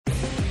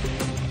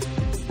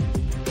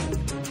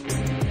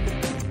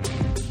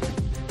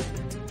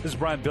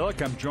Brian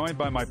Billick. I'm joined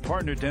by my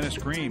partner, Dennis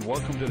Green.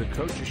 Welcome to the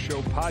Coaches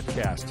Show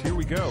podcast. Here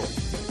we go.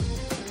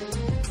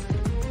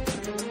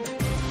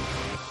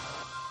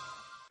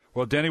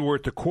 Well, Denny, we're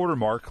at the quarter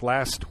mark.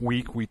 Last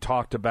week we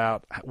talked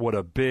about what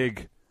a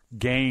big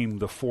game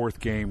the fourth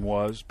game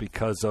was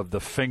because of the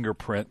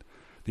fingerprint,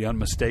 the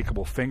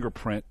unmistakable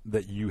fingerprint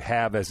that you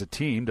have as a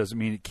team. Doesn't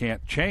mean it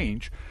can't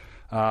change.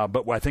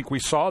 But I think we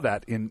saw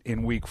that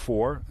in week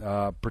four,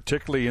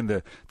 particularly in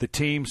the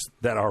teams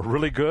that are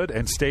really good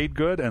and stayed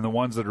good and the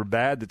ones that are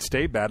bad that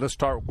stayed bad. Let's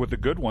start with the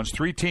good ones.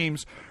 Three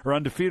teams are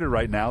undefeated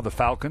right now, the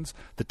Falcons,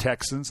 the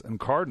Texans, and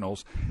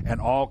Cardinals,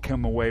 and all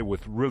come away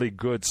with really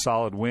good,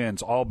 solid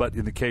wins, all but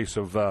in the case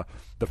of the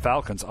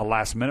Falcons, a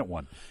last-minute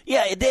one.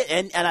 Yeah, it did,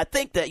 and I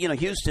think that,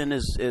 Houston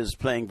is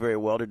playing very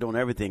well. They're doing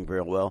everything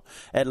very well.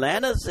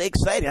 Atlanta's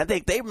exciting. I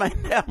think they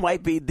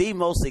might be the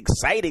most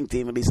exciting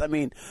team, at least. I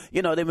mean,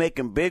 they're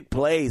making big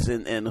plays,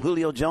 and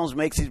Julio Jones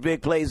makes these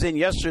big plays. In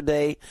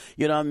yesterday,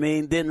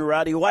 then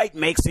Roddy White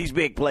makes these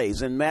big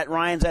plays, and Matt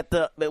Ryan's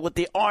with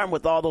the arm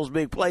with all those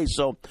big plays.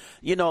 So,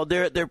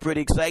 they're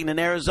pretty exciting. And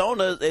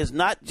Arizona is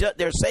not just,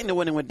 they're saying they're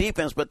winning with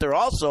defense, but they're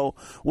also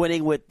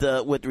winning with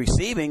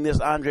receiving. This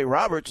Andre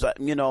Roberts,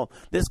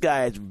 this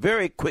guy is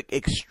very quick,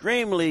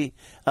 extremely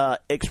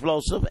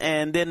explosive,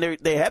 and then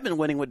they have been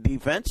winning with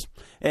defense,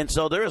 and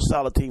so they're a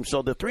solid team.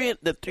 So the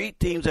three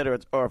teams that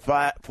are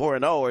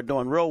 4-0 are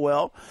doing real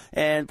well,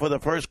 and for the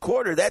first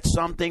quarter, that's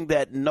something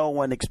that no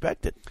one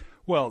expected.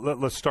 Well,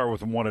 let's start with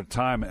them one at a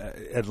time.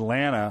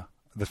 Atlanta,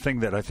 the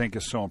thing that I think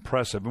is so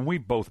impressive, and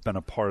we've both been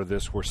a part of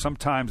this, where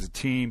sometimes a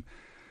team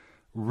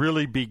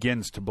really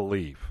begins to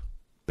believe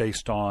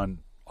based on,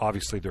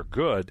 obviously they're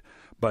good,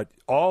 but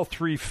all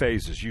three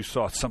phases, you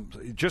saw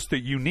just the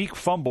unique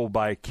fumble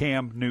by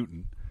Cam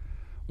Newton,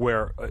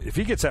 where if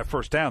he gets that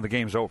first down, the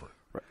game's over.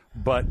 Right.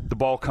 But the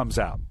ball comes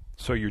out.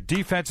 So your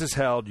defense is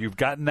held. You've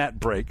gotten that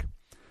break.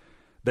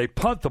 They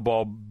punt the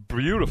ball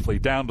beautifully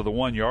down to the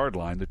 1 yard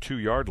line, the 2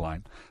 yard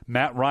line.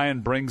 Matt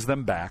Ryan brings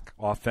them back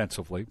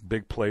offensively.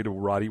 Big play to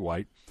Roddy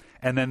White.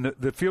 And then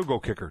the field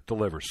goal kicker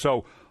delivers.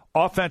 So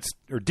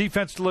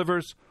defense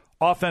delivers,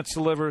 offense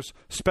delivers,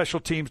 special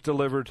teams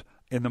delivered.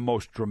 In the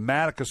most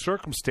dramatic of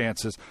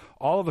circumstances,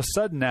 all of a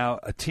sudden now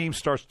a team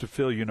starts to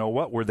feel,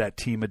 we're that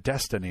team of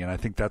destiny. And I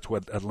think that's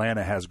what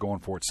Atlanta has going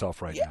for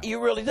itself right now.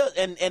 You really do.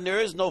 And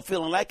there is no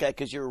feeling like that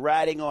because you're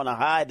riding on a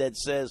high that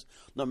says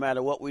no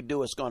matter what we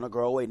do, it's going to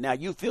grow away. Now,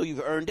 you feel you've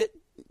earned it.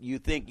 You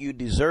think you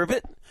deserve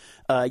it.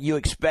 You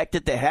expect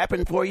it to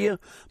happen for you,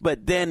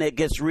 but then it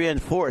gets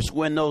reinforced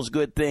when those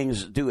good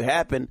things do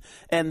happen.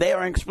 And they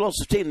are an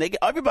explosive team.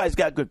 Everybody's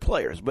got good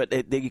players, but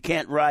you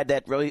can't ride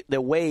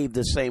the wave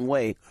the same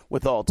way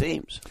with all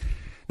teams.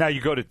 Now you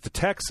go to the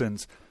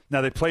Texans.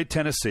 Now they played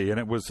Tennessee, and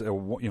it was a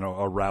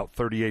rout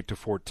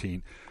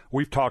 38-14.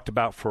 We've talked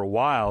about for a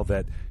while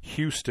that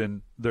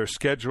Houston, their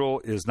schedule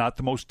is not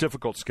the most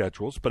difficult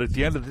schedules, but at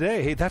the end of the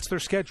day, hey, that's their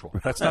schedule.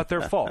 That's not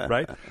their fault,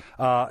 right?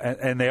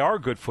 And they are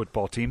a good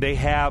football team. They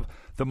have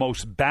the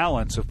most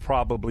balance of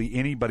probably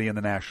anybody in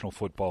the National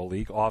Football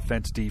League,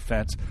 offense,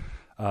 defense,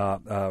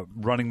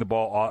 running the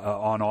ball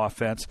on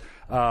offense.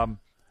 And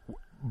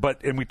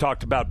we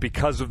talked about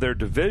because of their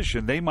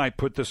division, they might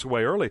put this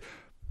away early.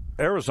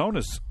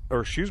 Atlanta's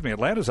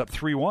up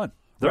 3-1.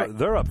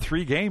 They're up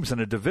 3 games in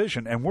a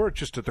division, and we're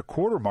just at the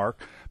quarter mark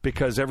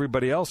because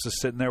everybody else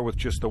is sitting there with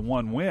just the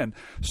 1 win.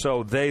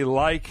 So they,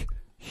 like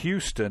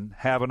Houston,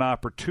 have an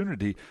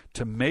opportunity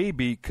to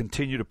maybe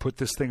continue to put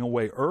this thing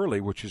away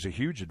early, which is a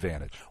huge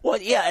advantage.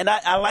 Well, yeah, and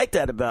I like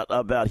that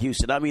about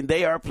Houston. I mean,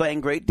 they are playing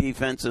great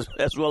defense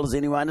as well as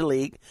anyone in the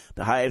league,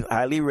 the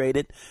highly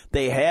rated.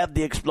 They have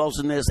the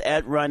explosiveness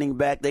at running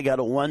back. They got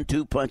a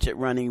 1-2 punch at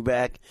running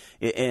back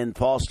in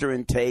Foster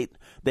and Tate.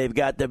 They've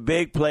got the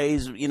big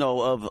plays,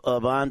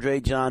 of Andre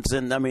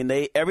Johnson. I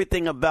mean,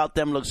 everything about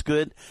them looks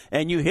good.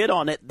 And you hit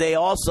on it. They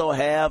also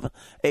have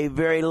a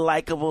very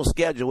likable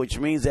schedule, which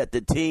means that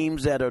the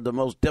teams that are the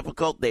most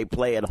difficult, they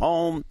play at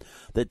home.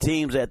 The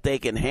teams that they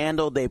can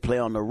handle, they play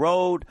on the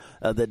road.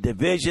 The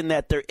division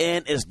that they're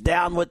in is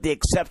down with the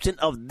exception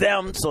of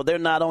them. So they're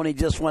not only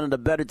just one of the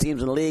better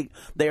teams in the league,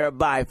 they are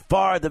by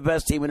far the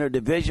best team in their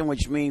division,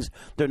 which means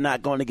they're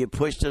not going to get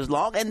pushed as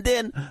long. And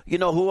then,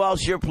 who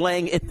else you're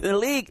playing in the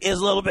league is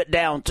a little bit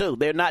down too.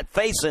 They're not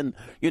facing,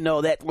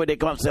 that where they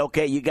come and say,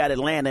 okay, you got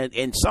Atlanta,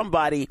 and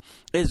somebody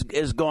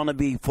is going to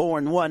be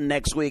 4-1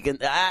 next week.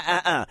 And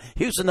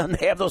Houston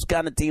doesn't have those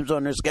kind of teams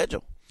on their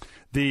schedule.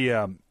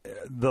 The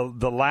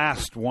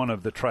last one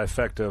of the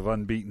trifecta of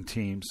unbeaten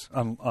teams,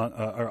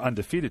 or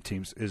undefeated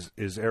teams,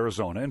 is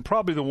Arizona, and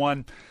probably the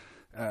one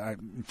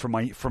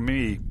for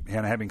me,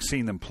 and having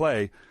seen them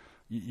play,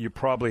 you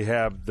probably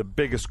have the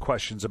biggest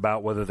questions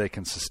about whether they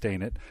can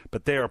sustain it.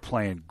 But they are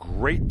playing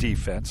great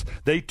defense.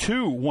 They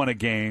too won a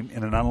game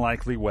in an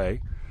unlikely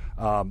way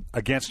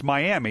against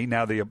Miami.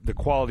 Now the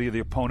quality of the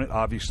opponent,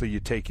 obviously, you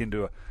take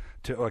into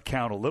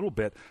account a little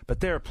bit, but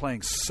they are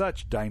playing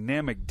such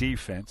dynamic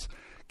defense.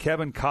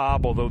 Kevin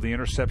Cobb, although the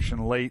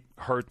interception late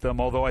hurt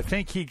them, although I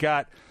think he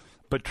got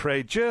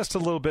betrayed just a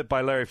little bit by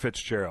Larry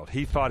Fitzgerald.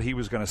 He thought he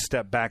was going to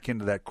step back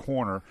into that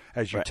corner,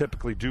 as you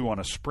typically do on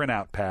a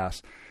sprint-out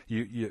pass.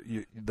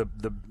 The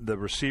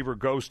receiver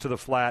goes to the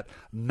flat,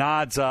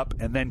 nods up,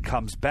 and then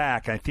comes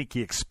back. I think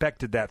he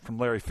expected that from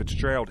Larry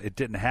Fitzgerald. It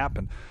didn't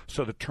happen.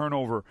 So the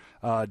turnover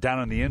down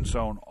in the end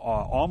zone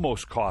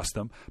almost cost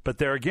them. But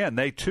there again,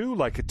 they too,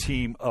 like a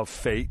team of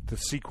fate, the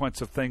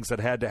sequence of things that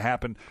had to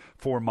happen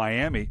for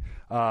Miami,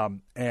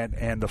 and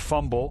the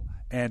fumble,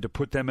 and to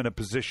put them in a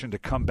position to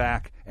come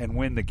back and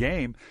win the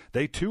game,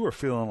 they too are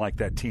feeling like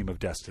that team of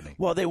destiny.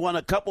 Well, they won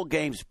a couple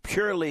games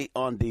purely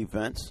on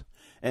defense.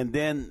 And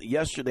then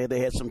yesterday they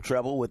had some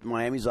trouble with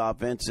Miami's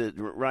offense.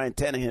 Ryan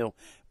Tannehill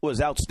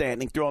was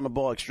outstanding, throwing the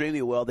ball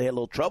extremely well. They had a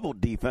little trouble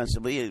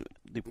defensively,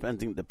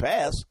 defending the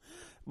pass.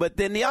 But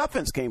then the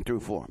offense came through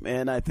for them.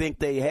 And I think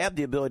they have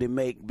the ability to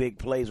make big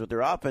plays with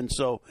their offense.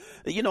 So,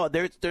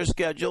 their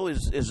schedule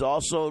is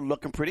also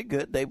looking pretty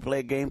good. They play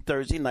a game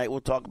Thursday night,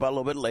 we'll talk about a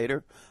little bit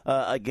later,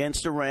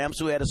 against the Rams,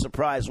 who had a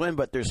surprise win,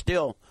 but they're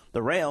still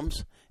the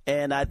Rams.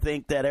 And I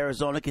think that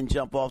Arizona can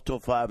jump off to a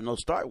 5-0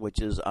 start,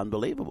 which is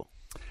unbelievable.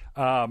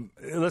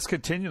 Let's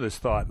continue this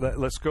thought.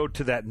 Let's go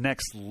to that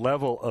next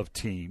level of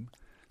team.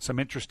 Some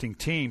interesting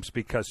teams,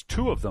 because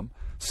two of them,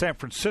 San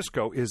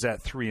Francisco is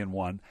at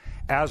 3-1,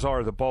 as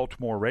are the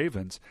Baltimore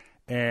Ravens,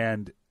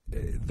 and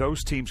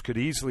those teams could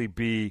easily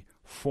be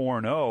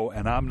 4-0,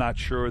 and I'm not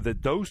sure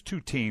that those two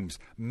teams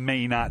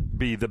may not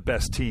be the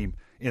best team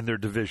in their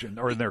division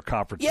or in their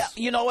conferences. Yeah,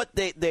 you know what?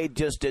 They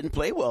just didn't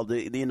play well.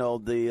 The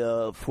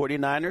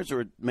 49ers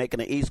were making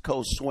an East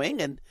Coast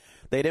swing, and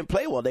they didn't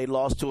play well. They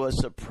lost to a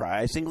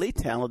surprisingly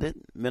talented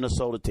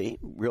Minnesota team,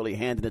 really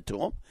handed it to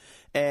them.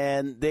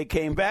 And they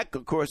came back,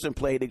 of course, and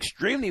played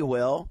extremely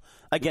well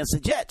against the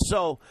Jets.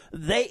 So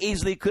they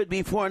easily could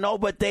be 4-0,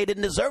 but they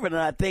didn't deserve it.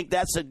 And I think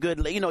that's a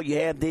good, you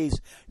have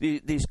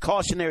these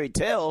cautionary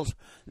tales.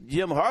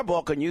 Jim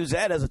Harbaugh can use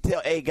that as a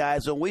tale. Hey,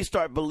 guys, when we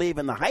start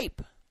believing the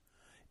hype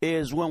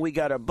is when we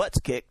got our butts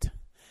kicked.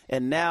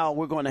 And now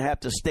we're going to have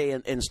to stay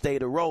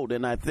the road.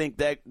 And I think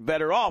that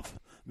better off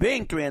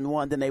being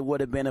 3-1 than they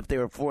would have been if they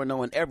were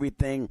 4-0 and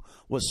everything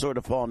was sort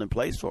of falling in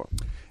place for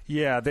them.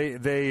 Yeah,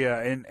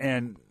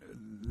 and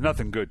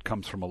nothing good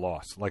comes from a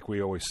loss, like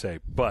we always say.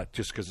 But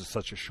just because it's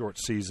such a short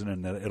season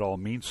and it all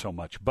means so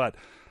much. But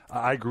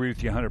I agree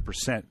with you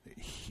 100%.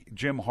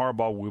 Jim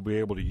Harbaugh will be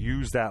able to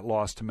use that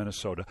loss to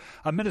Minnesota,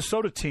 a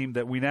Minnesota team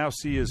that we now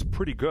see is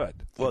pretty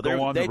good. Well,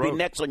 they'd be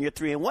next on your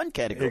 3-1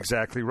 category.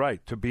 Exactly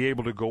right. To be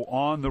able to go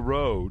on the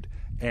road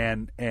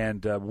and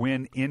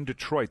win in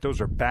Detroit.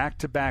 Those are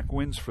back-to-back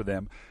wins for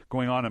them,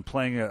 going on and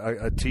playing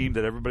a team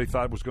that everybody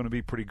thought was going to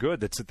be pretty good.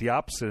 That's at the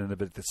opposite end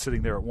of it. That's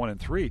sitting there at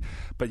 1-3.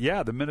 But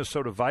yeah, the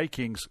Minnesota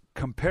Vikings,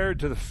 compared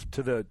to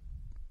the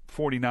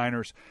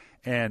 49ers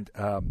and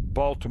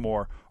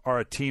Baltimore, are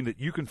a team that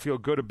you can feel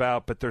good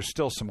about, but there's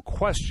still some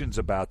questions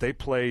about. They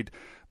played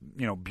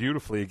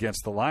beautifully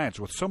against the Lions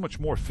with so much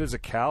more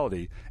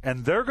physicality,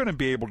 and they're going to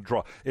be able to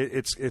draw.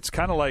 It's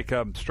kind of like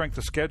strength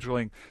of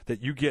scheduling,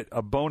 that you get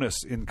a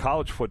bonus in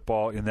college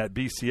football in that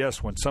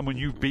BCS when someone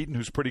you've beaten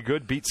who's pretty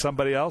good beats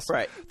somebody else.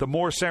 Right. The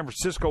more San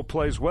Francisco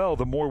plays well,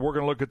 the more we're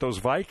going to look at those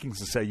Vikings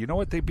and say, you know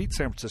what, they beat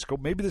San Francisco.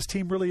 Maybe this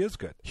team really is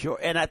good. Sure,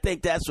 and I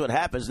think that's what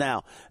happens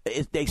now.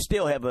 They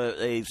still have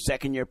a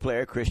second-year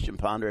player, Christian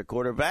Ponder, at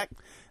quarterback.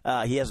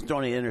 He hasn't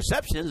thrown any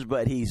interceptions,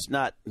 but he's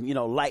not,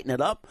 lighting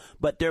it up.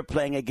 But they're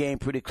playing a game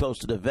pretty close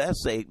to the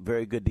vest. They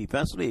very good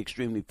defensively,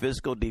 extremely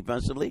physical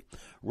defensively,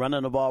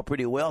 running the ball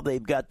pretty well.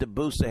 They've got the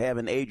boost of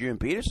having Adrian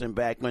Peterson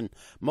back when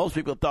most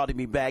people thought he'd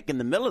be back in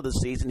the middle of the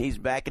season. He's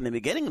back in the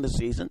beginning of the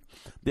season.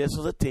 This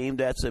is a team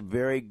that's a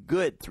very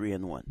good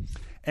 3-1.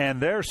 And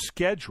their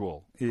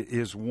schedule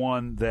is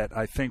one that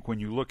I think when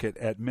you look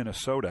at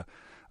Minnesota,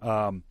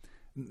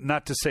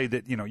 not to say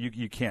that,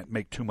 you can't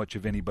make too much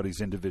of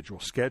anybody's individual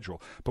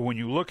schedule. But when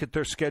you look at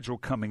their schedule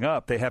coming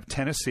up, they have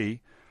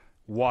Tennessee,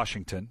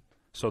 Washington.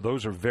 So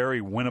those are very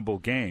winnable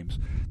games.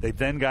 They've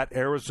then got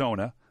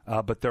Arizona,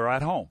 but they're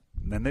at home.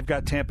 And then they've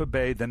got Tampa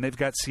Bay. Then they've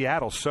got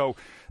Seattle. So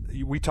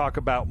we talk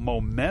about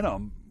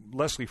momentum.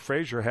 Leslie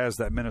Frazier has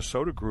that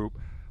Minnesota group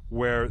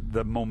where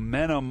the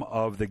momentum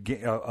of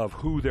of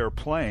who they're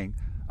playing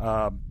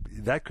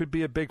that could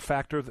be a big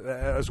factor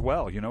as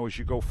well, as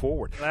you go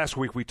forward. Last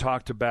week we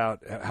talked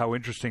about how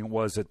interesting it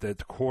was at the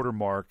quarter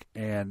mark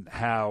and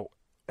how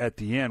at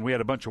the end we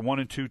had a bunch of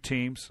 1-2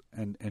 teams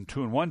and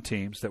 2-1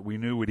 teams that we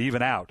knew would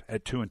even out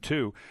at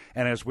 2-2.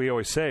 And as we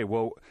always say,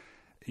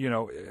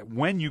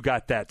 when you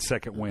got that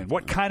second win,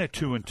 what kind of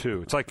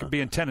 2-2? It's like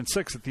being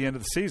 10-6 at the end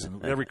of the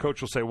season. Every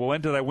coach will say, well,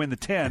 when did I win the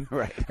 10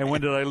 right. and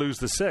when did I lose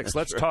the 6?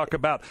 Let's right. talk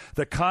about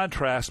the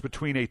contrast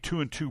between a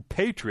 2-2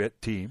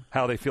 Patriot team,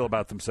 how they feel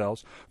about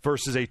themselves,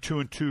 versus a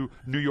 2-2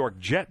 New York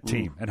Jet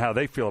team and how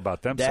they feel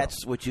about themselves.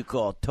 That's what you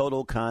call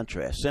total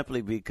contrast,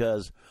 simply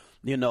because,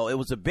 it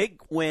was a big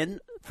win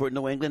for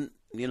New England,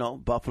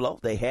 Buffalo.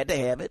 They had to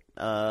have it.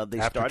 They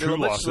After started a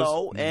little bit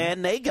slow, mm-hmm.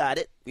 and they got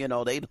it. They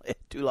had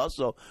 2 losses,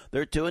 so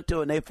they're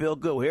 2-2, and they feel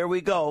good. Here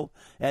we go.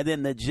 And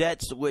then the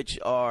Jets, which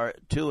are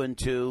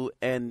 2-2,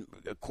 and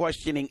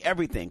questioning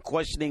everything,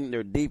 questioning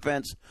their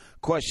defense,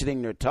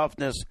 questioning their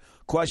toughness,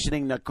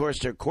 questioning, of course,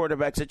 their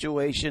quarterback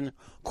situation,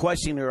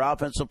 questioning their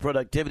offensive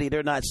productivity.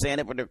 They're not saying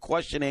it, but they're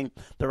questioning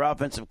their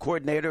offensive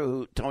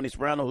coordinator, Tony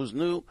Sparano, who's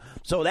new.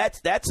 So that's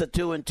a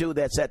 2-2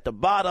 that's at the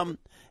bottom.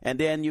 And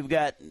then you've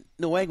got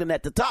New England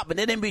at the top. And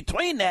then in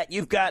between that,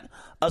 you've got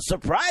a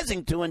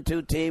surprising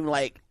 2-2 team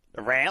like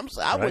the Rams.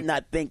 I would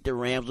not think the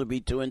Rams would be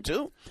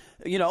 2-2,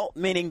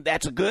 meaning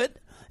that's a good.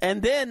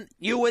 And then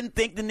you wouldn't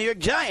think the New York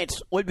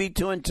Giants would be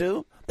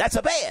 2-2. That's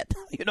a bad.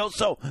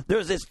 So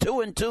there's this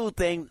 2-2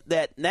 thing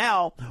that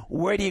now,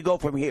 where do you go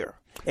from here?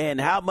 And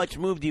how much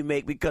move do you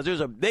make? Because there's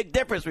a big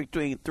difference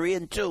between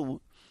 3-2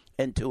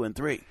 and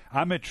 2-3.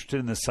 I'm interested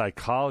in the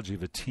psychology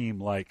of a team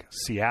like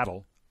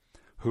Seattle,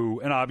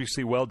 who, and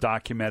obviously well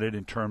documented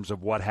in terms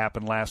of what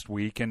happened last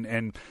week,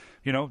 and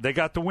they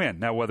got the win.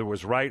 Now, whether it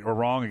was right or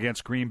wrong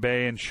against Green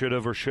Bay and should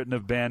have or shouldn't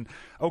have been,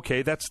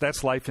 okay,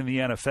 that's life in the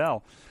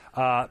NFL.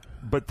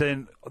 But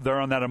then they're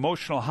on that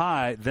emotional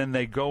high. Then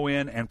they go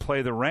in and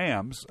play the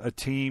Rams, a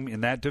team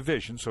in that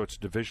division, so it's a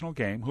divisional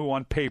game, who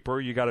on paper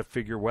you got to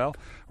figure, well,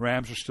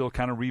 Rams are still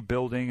kind of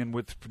rebuilding and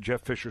with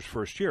Jeff Fisher's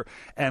first year,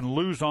 and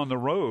lose on the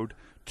road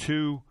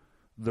to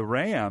the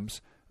Rams.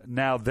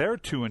 Now they're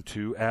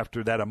 2-2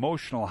 after that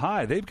emotional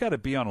high. They've got to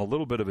be on a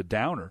little bit of a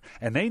downer,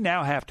 and they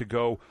now have to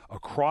go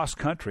across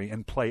country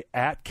and play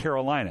at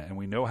Carolina. And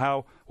we know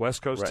how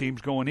West Coast teams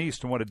going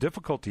east and what a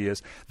difficulty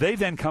is. They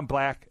then come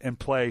back and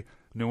play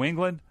New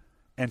England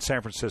and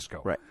San Francisco.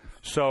 Right.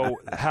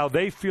 So how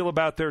they feel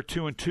about their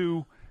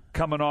 2-2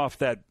 coming off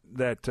that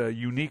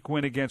unique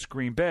win against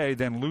Green Bay,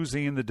 then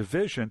losing in the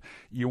division,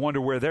 you wonder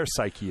where their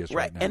psyche is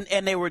right now.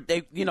 And they were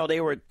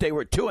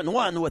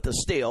 2-1 with a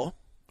steal.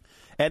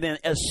 And then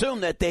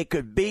assume that they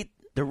could beat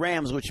the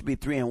Rams, which would be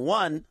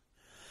 3-1,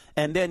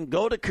 and then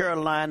go to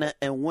Carolina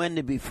and win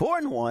to be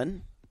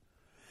 4-1,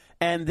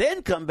 and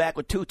then come back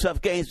with 2 tough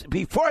games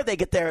before they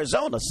get to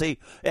Arizona. See,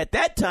 at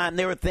that time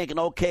they were thinking,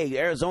 okay,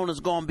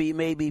 Arizona's going to be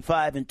maybe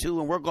 5-2,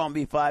 and we're going to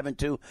be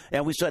 5-2,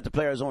 and we still have to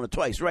play Arizona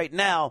twice. Right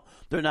now,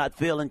 they're not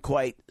feeling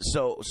quite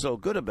so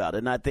good about it,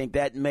 and I think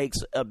that makes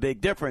a big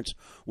difference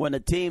when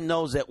a team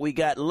knows that we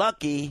got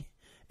lucky,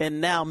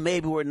 and now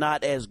maybe we're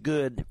not as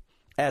good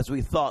as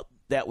we thought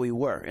that we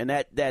were. And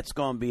that's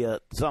going to be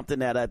something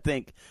that I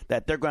think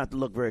that they're going to have to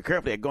look very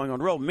carefully at going on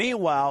the road.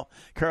 Meanwhile,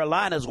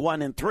 Carolina's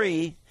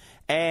 1-3,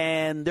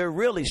 and they're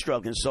really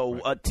struggling.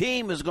 So a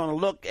team is going to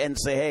look and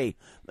say,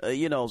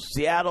 hey,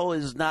 Seattle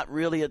is not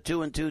really a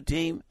 2-2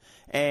 team,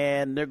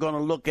 and they're going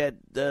to look at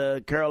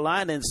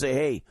Carolina and say,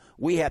 hey,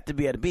 we have to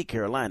be able to beat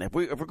Carolina. If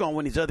we're going to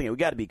win these other games, we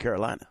got to beat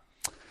Carolina.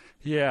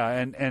 Yeah,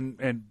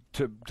 and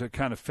to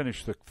kind of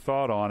finish the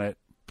thought on it,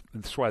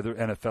 that's why the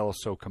NFL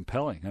is so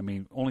compelling. I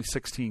mean, only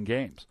 16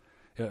 games.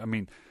 I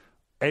mean,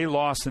 a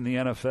loss in the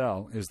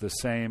NFL is the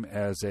same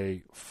as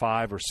a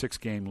 5 or 6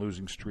 game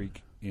losing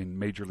streak in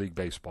Major League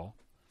Baseball,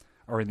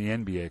 or in the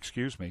NBA,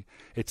 excuse me.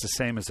 It's the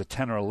same as a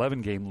 10 or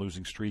 11 game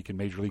losing streak in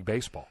Major League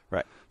Baseball.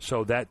 Right.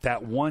 So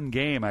that one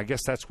game, I guess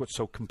that's what's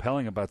so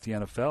compelling about the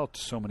NFL to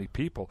so many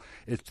people.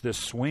 It's the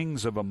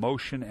swings of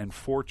emotion and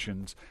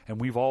fortunes, and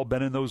we've all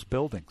been in those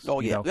buildings. Oh,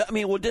 yeah. I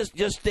mean, well,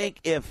 just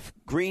think if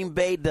Green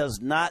Bay does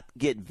not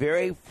get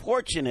very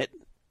fortunate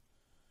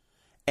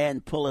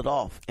and pull it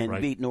off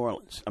and beat New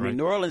Orleans. I mean,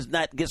 New Orleans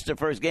gets their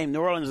first game.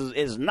 New Orleans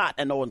is not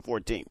an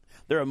 0-4 team.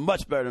 They're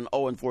much better than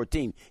an 0-4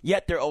 team,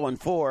 yet they're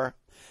 0-4.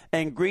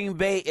 And Green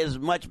Bay is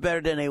much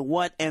better than a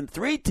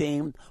 1-3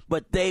 team,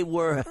 but they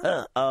were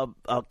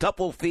a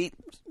couple feet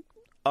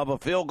of a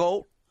field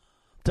goal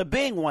to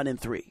being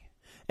 1-3.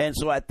 And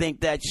so I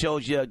think that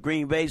shows you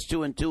Green Bay's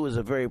 2-2 is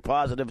a very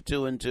positive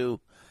 2-2.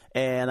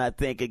 And I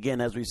think,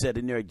 again, as we said,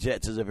 the New York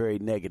Jets is a very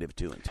negative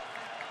 2-2.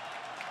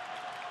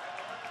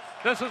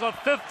 This is a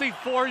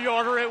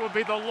 54-yarder. It would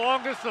be the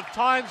longest of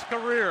Tynes'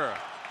 career.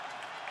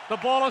 The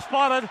ball is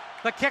spotted.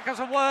 The kick is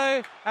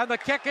away. And the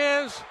kick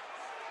is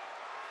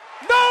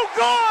no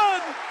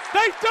good!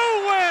 They do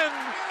win!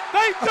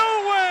 They do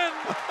win!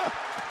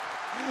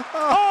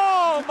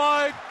 Oh,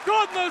 my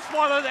goodness,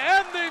 what an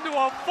ending to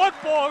a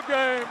football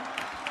game.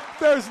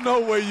 There's no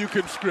way you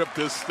can script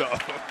this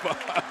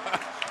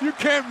stuff. You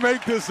can't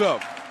make this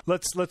up.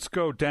 Let's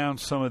go down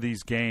some of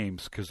these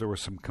games because there were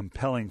some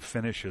compelling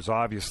finishes.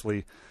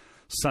 Obviously,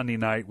 Sunday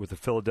night with the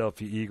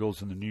Philadelphia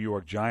Eagles and the New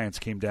York Giants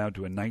came down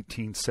to a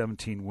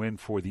 19-17 win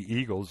for the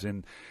Eagles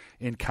in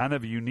kind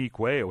of a unique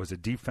way. It was a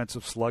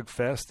defensive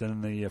slugfest,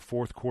 and in the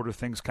fourth quarter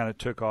things kind of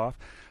took off.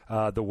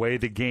 The way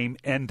the game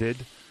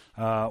ended,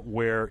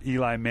 where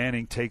Eli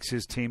Manning takes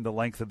his team the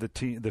length of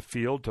the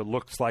field to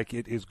looks like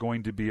it is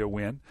going to be a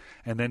win,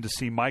 and then to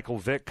see Michael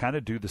Vick kind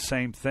of do the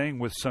same thing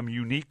with some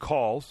unique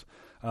calls,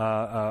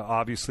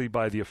 obviously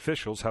by the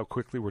officials, how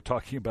quickly we're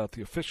talking about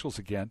the officials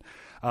again,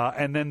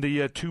 and then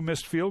the 2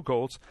 missed field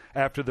goals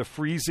after the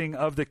freezing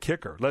of the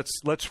kicker. Let's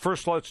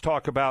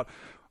talk about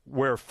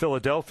where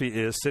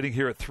Philadelphia is sitting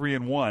here at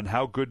 3-1.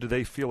 How good do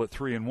they feel at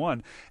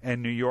 3-1?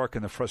 And New York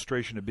and the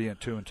frustration of being at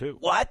 2-2.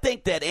 Well, I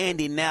think that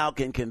Andy now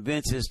can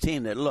convince his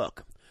team that,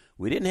 look,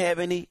 we didn't have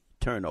any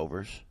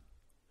turnovers.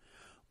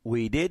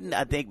 We didn't.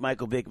 I think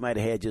Michael Vick might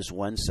have had just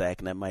one sack,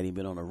 and that might have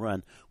been on a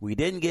run. We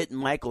didn't get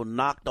Michael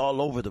knocked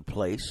all over the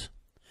place.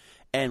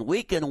 And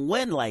we can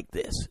win like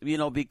this,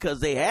 because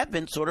they have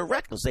been sort of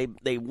reckless.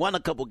 They won a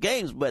couple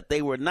games, but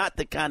they were not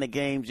the kind of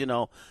games,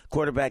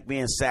 quarterback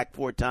being sacked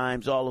 4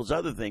 times, all those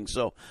other things.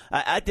 So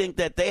I think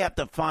that they have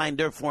to find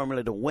their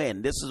formula to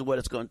win. This is what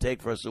it's going to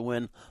take for us to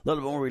win. A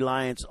little more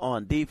reliance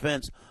on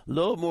defense, a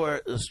little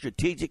more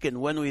strategic in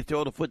when we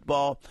throw the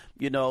football.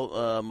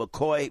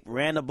 McCoy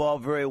ran the ball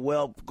very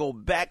well. Go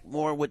back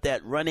more with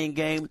that running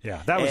game.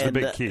 Yeah, that was the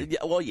big key.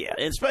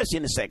 Especially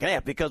in the second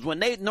half, because when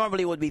they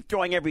normally would be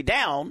throwing every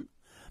down,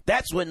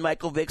 that's when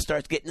Michael Vick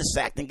starts getting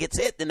sacked and gets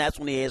hit, and that's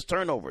when he has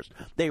turnovers.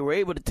 They were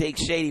able to take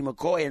Shady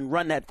McCoy and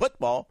run that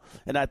football,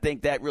 and I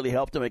think that really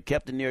helped them. It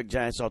kept the New York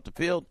Giants off the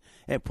field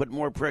and put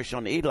more pressure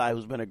on Eli,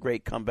 who's been a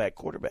great comeback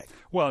quarterback.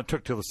 Well, it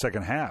took till the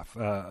second half.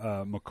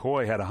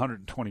 McCoy had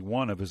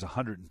 121 of his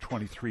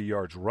 123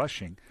 yards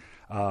rushing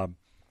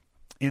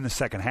in the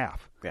second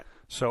half. Yeah.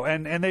 So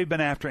and they've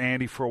been after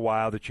Andy for a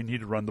while that you need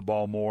to run the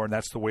ball more, and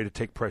that's the way to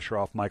take pressure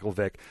off Michael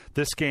Vick.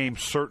 This game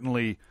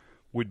certainly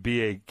would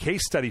be a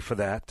case study for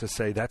that, to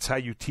say that's how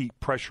you keep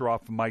pressure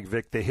off of Mike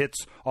Vick, the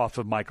hits off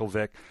of Michael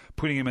Vick,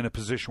 putting him in a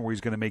position where he's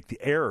going to make the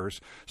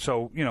errors.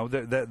 So,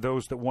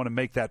 those that want to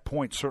make that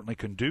point certainly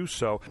can do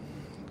so.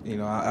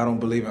 I don't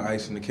believe in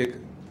icing the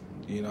kicker.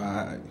 You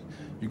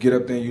get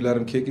up there and you let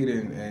him kick it,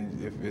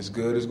 and if it's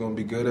good, it's going to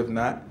be good. If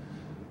not,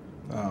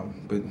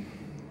 but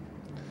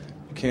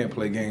you can't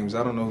play games.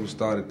 I don't know who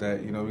started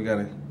that. We got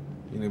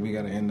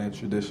to end that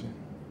tradition.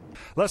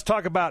 Let's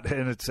talk about,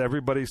 and it's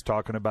everybody's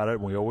talking about it,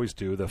 and we always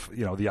do,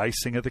 the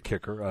icing of the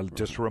kicker.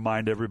 Just to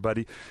remind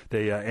everybody,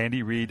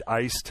 Andy Reid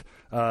iced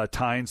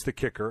Tynes, the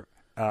kicker,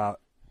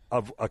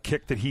 of a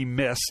kick that he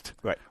missed,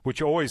 right.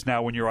 Which always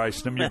now when you're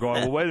icing him, you're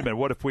going, well, wait a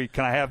minute,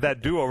 can I have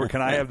that do-over?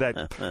 Can I have that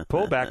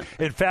pullback?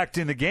 In fact,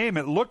 in the game,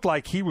 it looked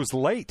like he was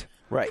late.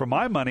 Right. For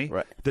my money,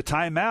 right. The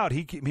timeout,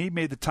 he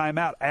made the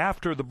timeout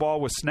after the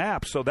ball was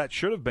snapped, so that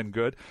should have been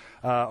good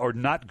or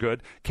not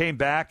good. Came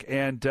back,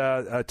 and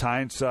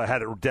Tynes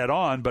had it dead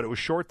on, but it was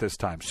short this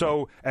time.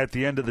 So at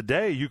the end of the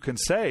day, you can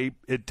say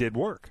it did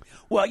work.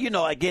 Well,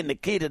 again, the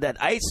key to that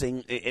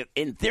icing,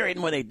 in theory,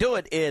 and when they do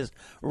it, is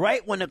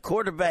right when the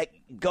quarterback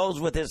goes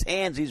with his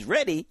hands, he's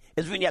ready,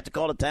 is when you have to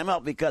call a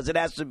timeout, because it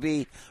has to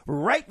be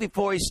right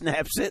before he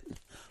snaps it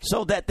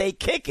so that they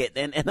kick it.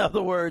 And in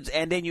other words,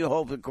 and then you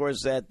hope, of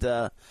course, that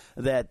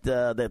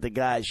the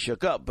guys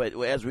shook up. But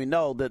as we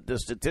know, that the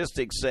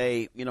statistics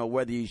say,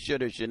 whether you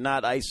should or should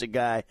not ice a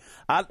guy.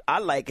 I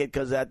like it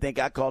because I think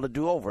I call it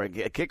do-over. A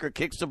kicker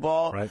kicks the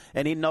ball, right,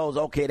 and he knows,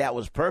 okay, that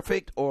was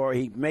perfect, or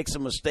he makes a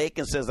mistake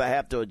and says, I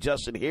have to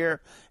adjust it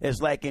here.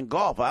 It's like in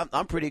golf.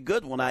 I'm pretty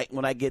good when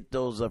I get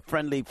those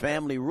friendly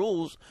family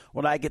rules,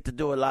 when I get to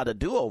do a lot of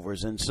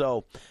do-overs. And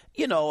so,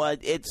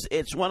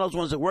 it's one of those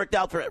ones that worked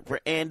out for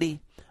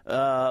Andy.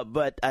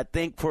 But I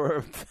think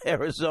for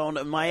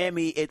Arizona,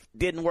 Miami, it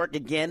didn't work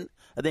again.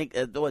 I think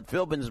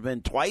Philbin's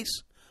been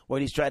twice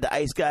when he's tried to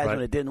ice guys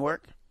when it didn't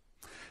work.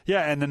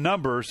 Yeah, and the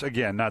numbers,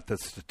 again, not the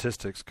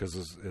statistics,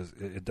 because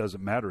it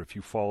doesn't matter if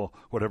you fall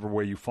whatever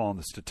way you fall in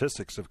the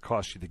statistics. If it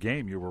cost you the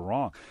game, you were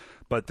wrong.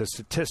 But the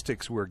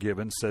statistics we're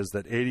given says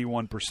that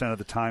 81% of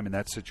the time in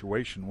that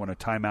situation, when a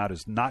timeout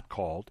is not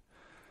called,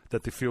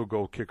 that the field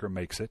goal kicker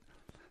makes it.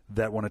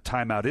 That when a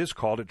timeout is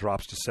called, it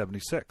drops to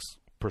 76%.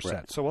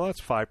 Right. So,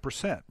 that's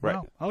 5%. Right.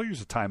 Well, I'll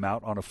use a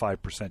timeout on a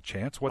 5%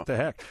 chance. What the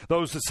heck?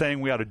 Those that saying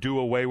we ought to do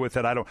away with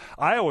it, I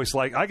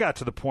got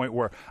to the point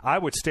where I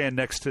would stand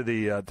next to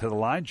the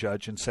line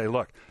judge and say,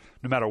 look,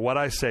 no matter what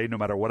I say, no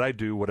matter what I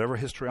do, whatever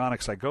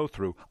histrionics I go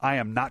through, I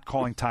am not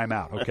calling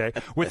timeout, okay?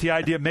 With the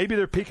idea maybe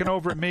they're peeking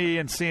over at me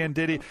and seeing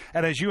Diddy.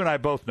 And as you and I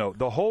both know,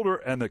 the holder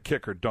and the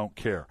kicker don't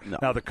care. No.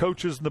 Now, the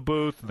coaches in the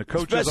booth and the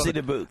coaches especially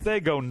the booth,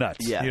 they go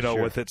nuts,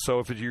 sure, with it.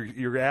 So if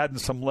you're adding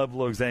some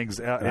level of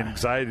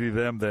anxiety to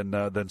them,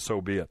 then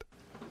so be it.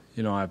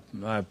 I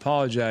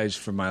apologize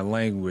for my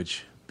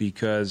language,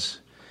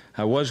 because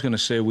I was going to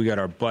say we got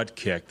our butt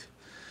kicked,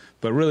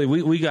 but really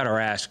we got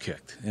our ass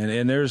kicked.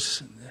 And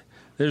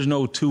there's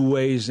no two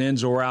ways,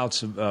 ins or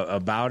outs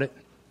about it.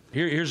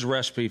 Here's a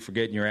recipe for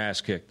getting your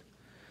ass kicked.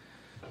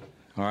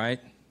 All right?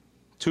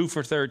 2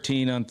 for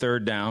 13 on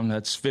third down.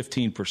 That's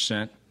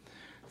 15%.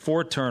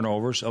 4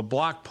 turnovers. A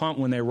block punt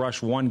when they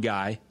rush one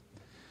guy.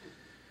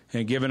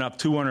 And giving up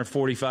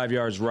 245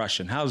 yards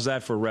rushing. How's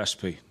that for a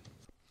recipe?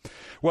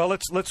 Well,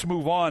 let's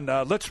move on.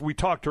 We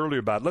talked earlier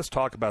about it. Let's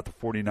talk about the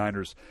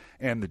 49ers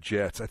and the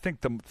Jets. I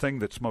think the thing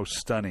that's most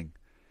stunning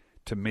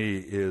to me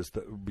is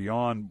that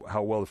beyond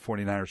how well the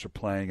 49ers are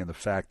playing and the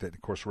fact that,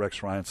 of course,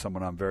 Rex Ryan,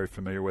 someone I'm very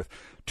familiar with,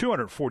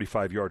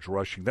 245 yards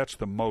rushing, that's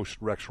the most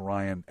Rex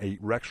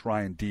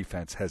Ryan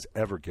defense has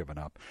ever given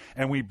up.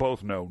 And we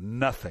both know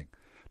nothing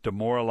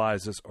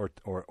demoralizes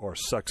or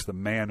sucks the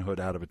manhood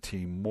out of a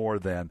team more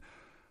than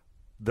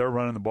they're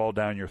running the ball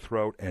down your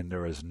throat, and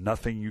there is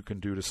nothing you can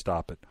do to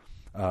stop it.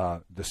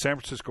 The San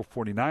Francisco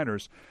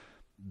 49ers,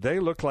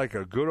 they look like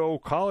a good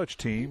old college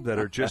team that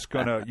are just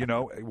going to,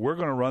 we're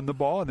going to run the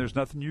ball, and there's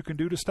nothing you can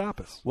do to stop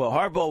us. Well,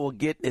 Harbaugh will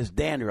get his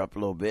dander up a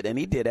little bit, and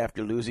he did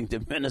after losing to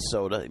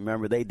Minnesota.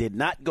 Remember, they did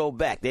not go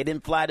back. They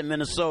didn't fly to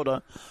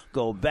Minnesota,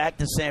 go back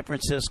to San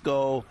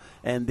Francisco,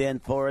 and then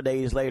 4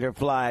 days later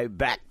fly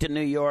back to New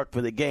York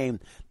for the game.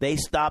 They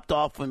stopped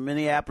off from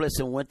Minneapolis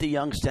and went to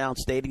Youngstown,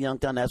 stayed in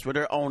Youngstown. That's where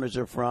their owners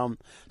are from.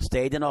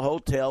 Stayed in a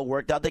hotel,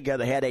 worked out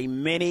together, had a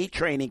mini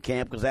training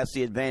camp because that's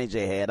the advantage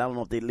they had. I don't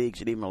know if the league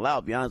should even allow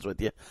it, to be honest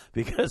with you,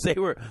 because they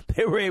were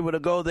able to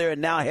go there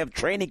and now have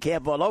training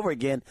camp all over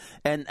again.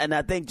 And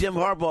I think Jim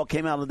Harbaugh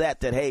came out of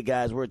that hey,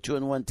 guys, we're a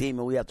 2-1 team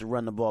and we have to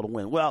run the ball to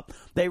win. Well,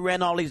 they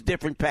ran all these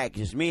different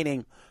packages,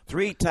 meaning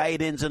 3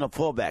 tight ends and a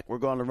fullback. We're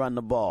going to run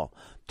the ball.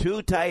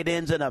 2 tight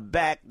ends and a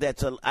back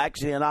that's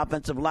actually an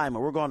offensive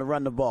lineman. We're going to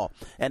run the ball.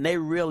 And they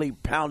really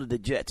pounded the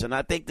Jets. And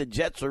I think the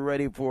Jets are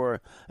ready for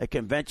a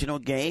conventional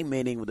game,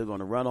 meaning they're going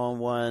to run on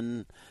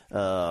one,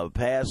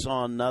 pass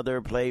on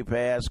another, play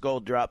pass, go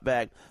drop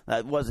back.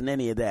 It wasn't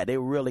any of that. They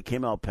really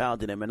came out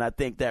pounding them, and I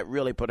think that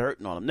really put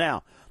hurting on them.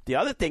 Now, the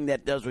other thing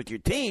that does with your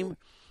team,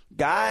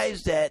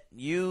 guys that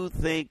you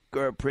think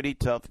are pretty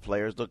tough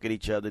players look at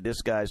each other.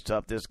 This guy's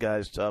tough, this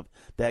guy's tough,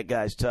 that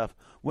guy's tough.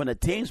 When a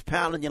team's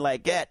pounding you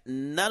like that,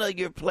 none of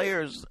your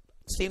players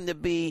seem to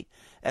be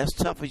as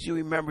tough as you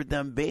remember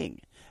them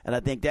being. And I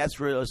think that's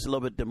really it's a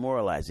little bit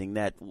demoralizing,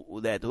 that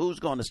who's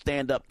going to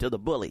stand up to the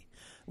bully.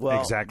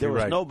 Well, exactly there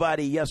was right.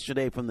 nobody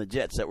yesterday from the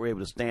Jets that were able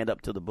to stand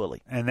up to the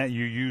bully. And that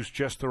you used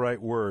just the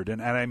right word.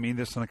 And I mean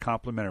this in a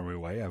complimentary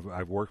way.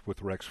 I've worked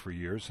with Rex for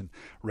years, and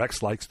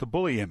Rex likes the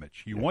bully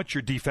image. You want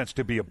your defense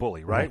to be a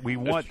bully, right? We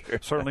want,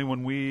 certainly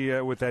when we,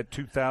 with that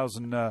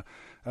 2000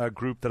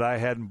 group that I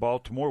had in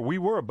Baltimore, we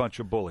were a bunch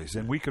of bullies,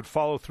 and we could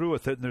follow through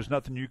with it, and there's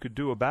nothing you could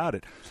do about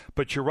it.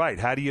 But you're right.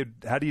 How do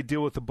you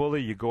deal with the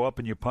bully? You go up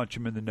and you punch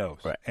him in the nose.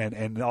 Right.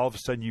 And all of a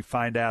sudden you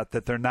find out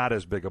that they're not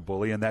as big a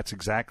bully, and that's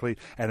exactly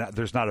 – and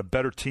there's not a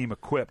better team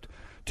equipped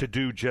to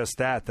do just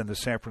that than the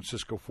San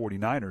Francisco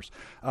 49ers.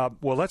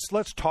 Well,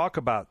 let's talk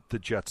about the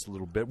Jets a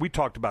little bit. We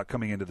talked about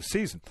coming into the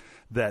season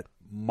that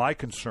my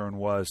concern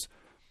was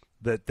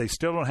that they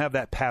still don't have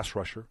that pass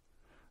rusher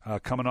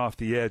coming off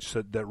the edge,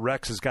 so that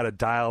Rex has got to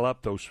dial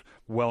up those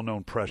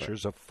well-known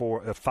pressures of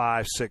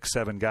 5, 6,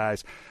 7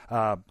 guys.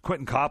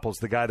 Quentin Copples,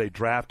 the guy they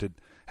drafted,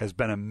 has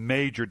been a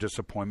major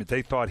disappointment.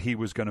 They thought he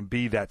was going to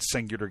be that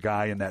singular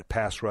guy in that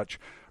pass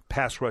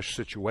rush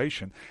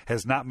situation,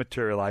 has not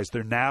materialized.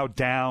 They're now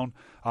down,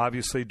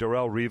 obviously,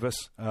 Darrelle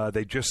Revis.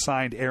 They just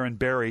signed Aaron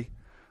Berry,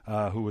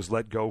 who was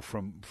let go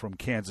from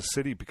Kansas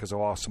City because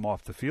of some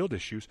off-the-field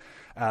issues,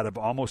 out of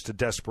almost a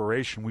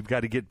desperation. We've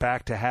got to get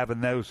back to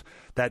having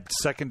that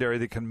secondary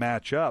that can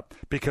match up,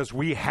 because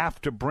we have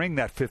to bring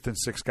that 5th and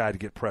 6th guy to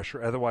get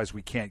pressure. Otherwise,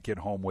 we can't get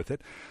home with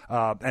it.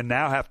 And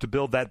now have to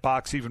build that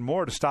box even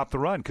more to stop the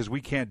run, because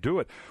we can't do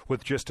it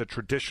with just a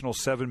traditional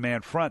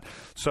 7-man front.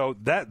 So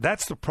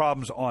that's the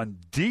problems on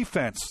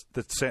defense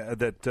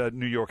that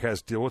New York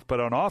has to deal with. But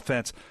on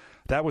offense,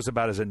 that was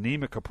about as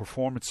anemic a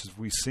performance as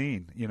we've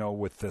seen,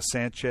 with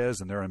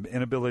Sanchez and their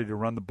inability to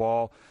run the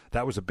ball.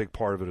 That was a big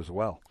part of it as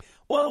well.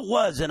 Well, it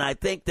was, and I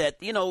think that,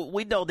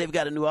 we know they've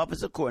got a new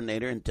offensive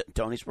coordinator in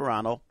Tony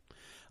Sperano.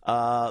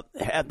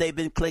 Have they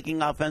been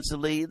clicking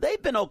offensively?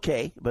 They've been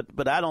okay,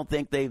 but I don't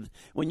think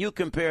when you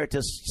compare it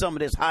to some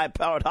of this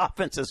high-powered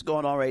offense that's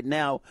going on right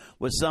now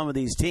with some of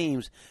these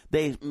teams,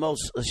 they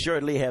most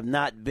assuredly have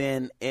not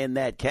been in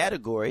that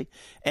category.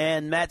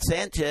 And Matt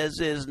Sanchez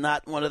is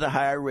not one of the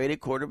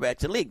higher-rated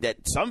quarterbacks in the league. That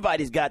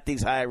somebody's got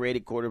these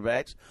higher-rated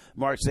quarterbacks.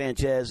 Mark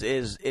Sanchez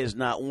is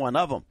not one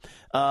of them.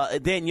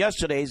 Then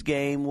yesterday's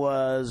game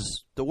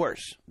was the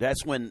worst.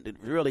 That's when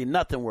really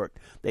nothing worked.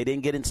 They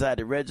didn't get inside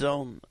the red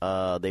zone.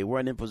 They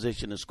weren't in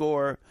position to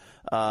score.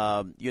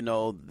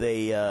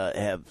 They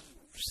have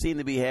seemed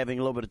to be having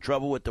a little bit of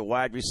trouble with the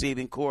wide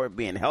receiving core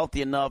being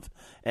healthy enough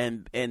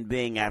and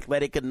being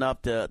athletic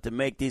enough to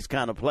make these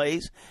kind of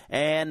plays.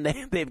 And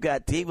they've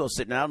got Tebow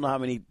sitting. I don't know how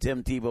many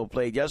Tim Tebow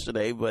played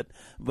yesterday, but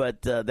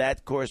that,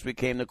 of course,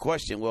 became the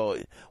question. Well,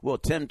 will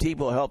Tim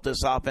Tebow help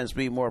this offense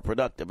be more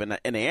productive? And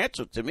the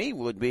answer to me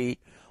would be,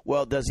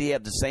 well, does he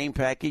have the same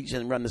package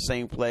and run the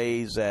same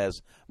plays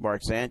as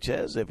Mark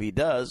Sanchez? If he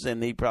does,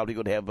 then he probably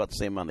would have about the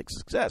same amount of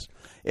success.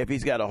 If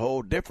he's got a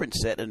whole different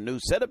set, a new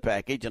set of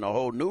package, and a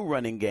whole new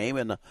running game,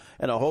 and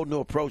a whole new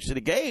approach to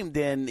the game,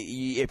 then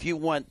if you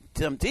want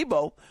Tim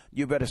Tebow,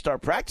 you better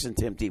start practicing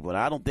Tim Tebow. And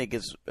I don't think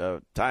it's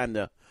time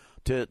to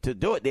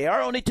do it. They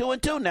are only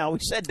 2-2 now. We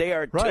said they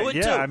are 2-2.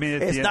 Yeah, I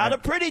mean, it's not a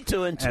pretty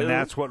 2-2. And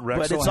that's what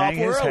Rex will hang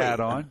his hat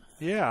on.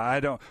 Yeah, I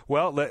don't.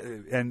 Well,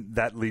 and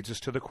that leads us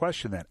to the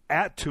question then.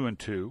 At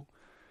 2-2,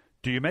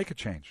 Do you make a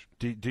change?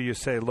 Do you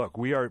say, look,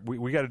 we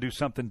got to do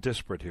something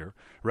disparate here?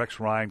 Rex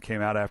Ryan came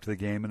out after the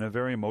game in a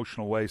very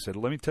emotional way, said,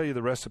 let me tell you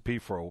the recipe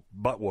for a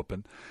butt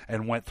whooping,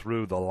 and went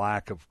through the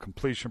lack of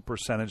completion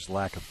percentage,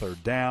 lack of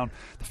third down,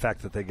 the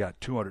fact that they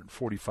got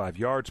 245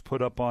 yards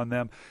put up on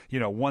them,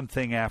 one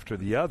thing after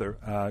the other.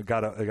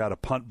 Got a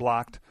punt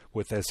blocked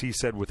with, as he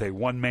said, with a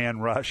one-man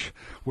rush,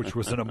 which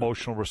was an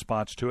emotional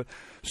response to it.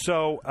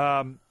 So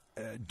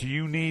do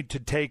you need to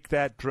take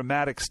that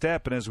dramatic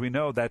step? And as we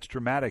know, that's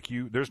dramatic.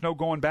 There's no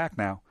going back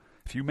now.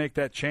 If you make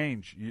that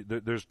change,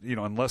 there's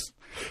unless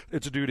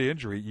it's due to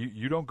injury,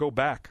 you don't go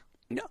back.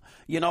 No,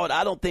 you know what?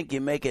 I don't think you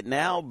make it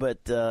now,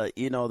 but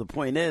the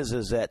point is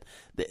that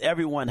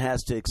everyone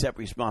has to accept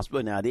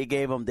responsibility. Now they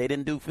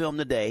didn't do film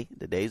today.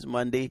 Today's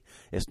Monday.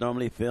 It's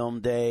normally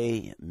film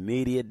day,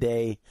 media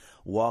day,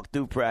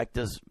 walk-through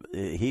practice.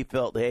 He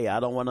felt, hey, I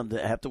don't want him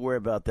to have to worry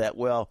about that.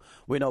 Well,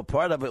 we know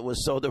part of it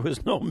was so there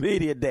was no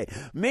media day.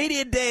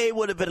 Media day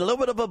would have been a little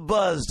bit of a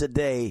buzz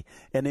today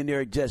in the New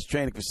York Jets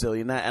training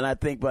facility, and I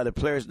think by the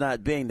players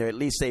not being there, at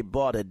least they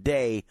bought a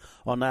day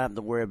on not having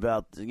to worry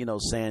about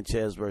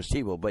Sanchez versus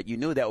Tebow. But you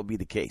knew that would be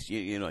the case.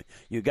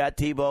 You got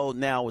Tebow.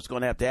 Now what's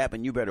going to have to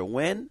happen? You better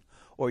win,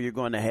 or you're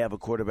going to have a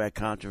quarterback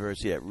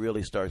controversy that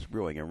really starts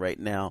brewing. And right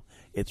now,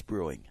 it's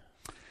brewing.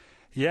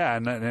 Yeah,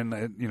 and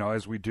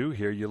as we do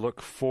here, you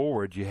look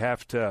forward. You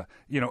have to,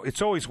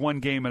 it's always one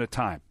game at a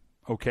time,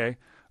 okay?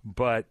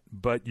 But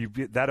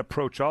that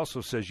approach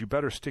also says you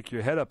better stick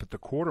your head up at the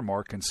quarter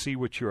mark and see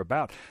what you're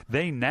about.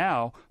 They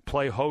now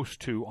play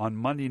host to, on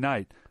Monday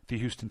night, the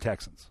Houston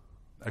Texans,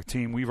 a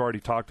team we've already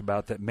talked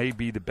about that may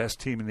be the best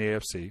team in the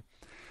AFC,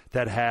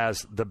 that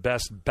has the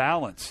best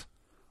balance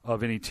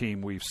of any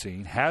team we've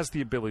seen, has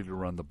the ability to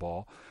run the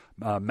ball.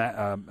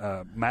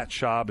 Matt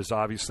Schaub is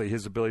obviously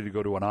his ability to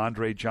go to an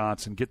Andre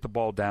Johnson, get the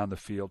ball down the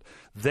field.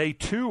 They,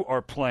 too,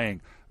 are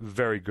playing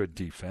very good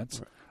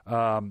defense.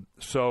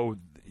 So,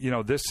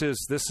 this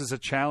is a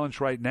challenge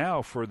right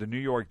now for the New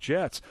York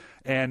Jets,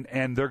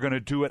 and they're going to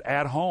do it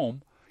at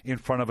home in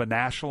front of a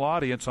national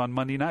audience on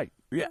Monday night.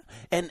 Yeah,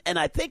 and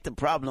I think the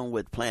problem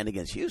with playing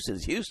against Houston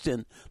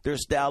is their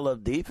style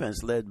of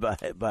defense led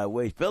by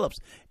Wade Phillips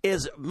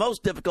is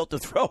most difficult to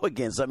throw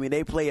against. I mean,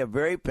 they play a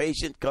very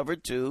patient cover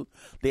two.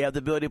 They have the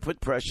ability to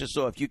put pressure.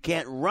 So if you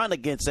can't run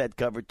against that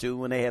cover two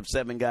when they have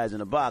 7 guys in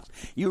the box,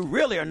 you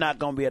really are not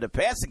going to be able to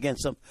pass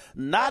against them.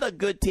 Not a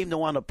good team to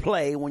want to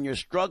play when you're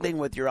struggling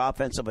with your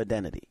offensive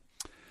identity.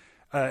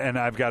 And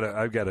I've got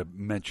to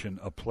mention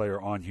a player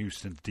on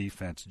Houston's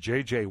defense,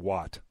 J.J.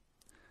 Watt,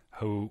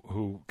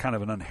 who kind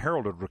of an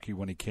unheralded rookie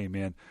when he came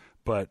in.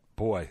 But,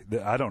 boy,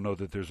 I don't know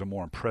that there's a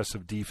more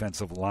impressive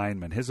defensive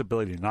lineman. His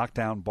ability to knock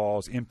down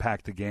balls,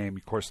 impact the game.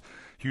 Of course,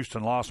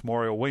 Houston lost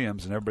Mario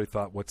Williams, and everybody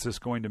thought, what's this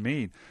going to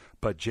mean?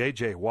 But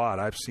J.J. Watt,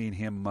 I've seen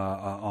him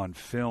on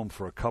film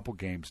for a couple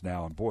games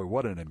now, and, boy,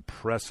 what an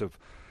impressive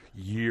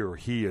year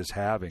he is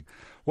having.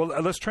 Well,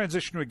 let's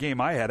transition to a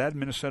game I had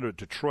Minnesota at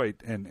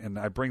Detroit, and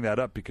I bring that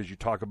up because you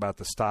talk about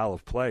the style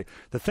of play.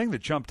 The thing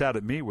that jumped out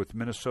at me with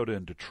Minnesota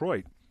and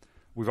Detroit,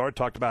 we've already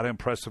talked about how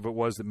impressive it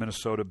was that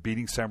Minnesota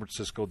beating San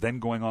Francisco, then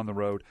going on the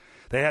road.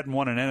 They hadn't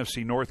won an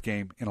NFC North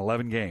game in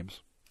 11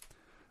 games,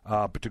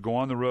 but to go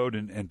on the road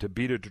and to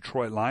beat a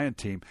Detroit Lion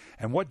team.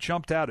 And what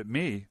jumped out at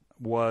me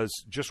was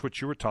just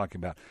what you were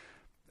talking about.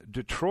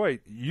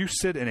 Detroit, you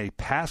sit in a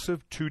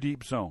passive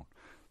two-deep zone.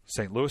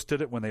 St. Louis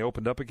did it when they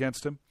opened up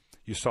against him.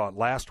 You saw it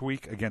last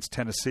week against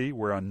Tennessee,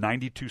 where on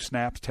 92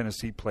 snaps,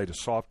 Tennessee played a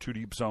soft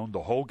two-deep zone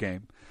the whole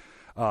game.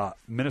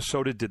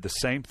 Minnesota did the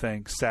same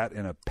thing, sat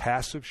in a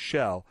passive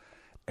shell,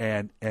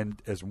 and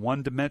as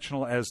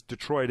one-dimensional as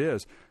Detroit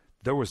is,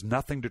 there was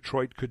nothing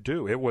Detroit could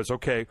do. It was,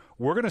 okay,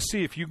 we're going to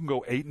see if you can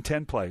go 8 and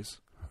 10 plays.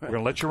 We're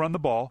going to let you run the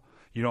ball.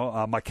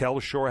 Mikel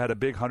Lashore had a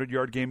big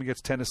 100-yard game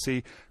against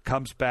Tennessee,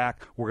 comes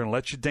back. We're going to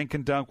let you dink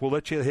and dunk. We'll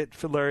let you hit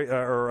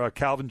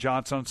Calvin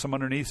Johnson on some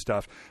underneath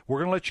stuff. We're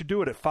going to let you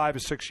do it at 5 or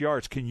 6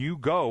 yards. Can you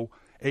go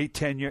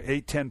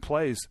 8-10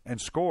 plays and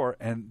score?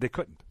 And they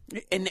couldn't.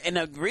 And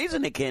the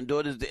reason they can't do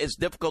it is it's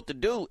difficult to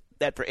do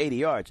that for 80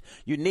 yards.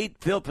 You need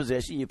field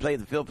position. You play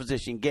the field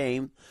position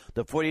game.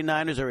 The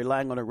 49ers are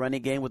relying on a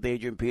running game with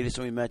Adrian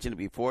Peterson. We mentioned it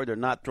before. They're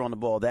not throwing the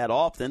ball that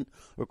often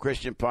with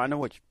Christian Ponder,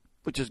 which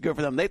is good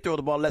for them. They throw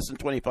the ball less than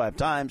 25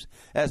 times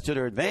as to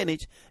their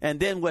advantage. And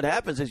then what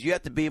happens is you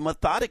have to be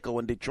methodical,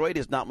 and Detroit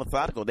is not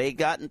methodical. They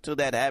got into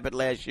that habit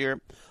last year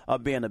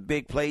of being a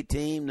big play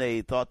team.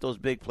 They thought those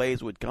big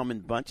plays would come in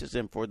bunches,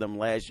 and for them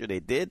last year they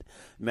did.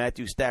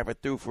 Matthew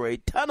Stafford threw for a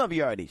ton of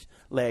yardage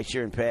last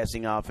year in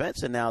passing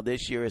offense, and now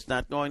this year it's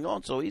not going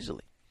on so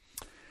easily.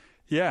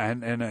 Yeah,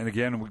 and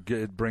again,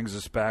 it brings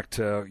us back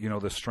to,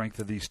 the strength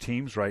of these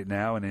teams right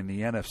now. And in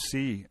the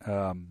NFC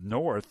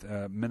North,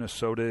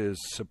 Minnesota is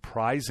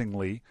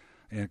surprisingly,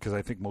 and because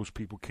I think most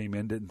people came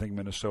in, didn't think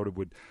Minnesota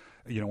would,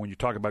 when you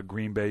talk about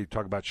Green Bay, you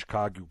talk about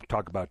Chicago, you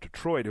talk about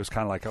Detroit, it was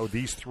kind of like,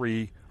 these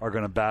three are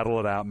going to battle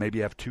it out, maybe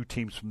have 2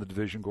 teams from the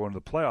division going to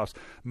the playoffs.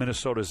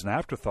 Minnesota's an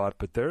afterthought,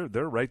 but they're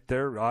right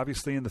there,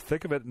 obviously in the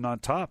thick of it and on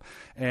top.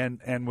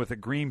 And with a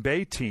Green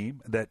Bay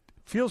team that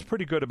feels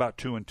pretty good about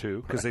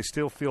 2-2 because they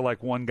still feel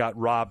like one got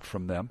robbed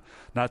from them.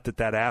 Not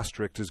that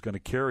asterisk is going to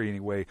carry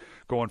anyway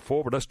going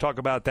forward. Let's talk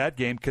about that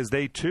game because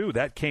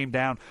that came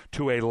down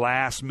to a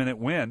last-minute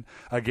win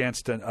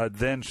against a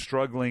then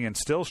struggling and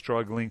still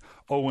struggling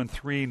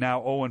 0-3, now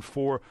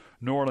 0-4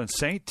 New Orleans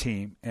Saint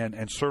team.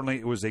 And certainly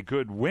it was a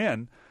good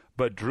win,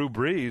 but Drew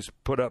Brees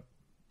put up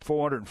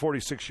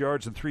 446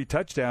 yards and 3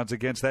 touchdowns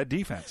against that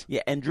defense.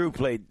 Yeah, and Drew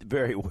played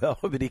very well,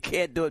 but he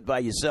can't do it by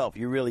yourself.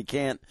 You really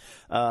can't.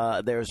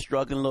 They're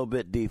struggling a little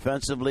bit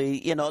defensively.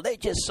 They're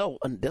just so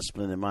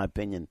undisciplined, in my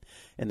opinion,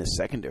 in the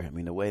secondary. I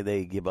mean, the way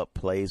they give up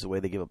plays, the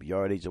way they give up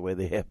yardage, the way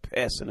they have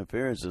pass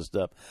interference and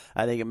stuff,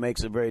 I think it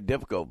makes it very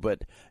difficult.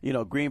 But,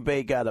 Green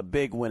Bay got a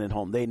big win at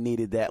home. They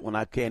needed that one.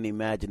 I can't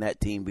imagine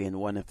that team being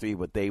 1-3,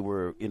 but they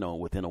were,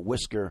 within a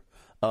whisker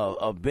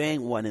of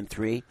being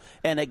 1-3.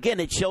 And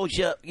again, it shows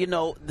you,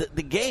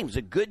 the games,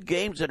 the good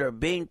games that are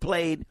being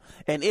played.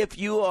 And if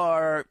you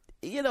are,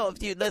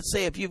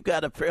 if you've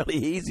got a fairly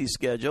easy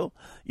schedule,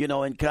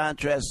 in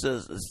contrast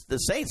to the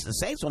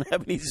Saints don't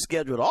have an easy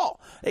schedule at all.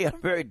 They got a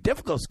very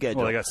difficult schedule.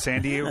 Well, they got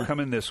San Diego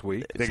coming this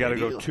week. They got to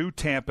go to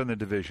Tampa in the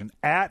division,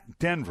 at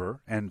Denver,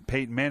 and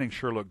Peyton Manning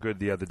sure looked good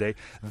the other day.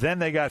 Then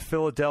they got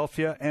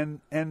Philadelphia and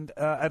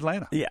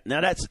Atlanta. Yeah,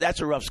 now that's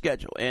a rough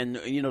schedule. And,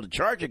 the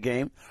Charger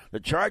game, the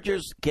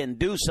Chargers can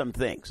do some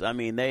things. I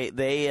mean,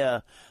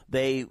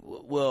 they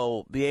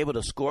will be able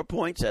to score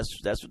points.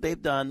 That's what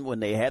they've done when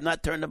they have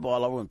not turned the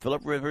ball over. When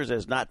Phillip Rivers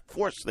has not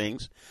forced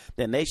things,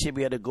 then they should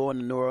be able to go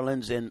into New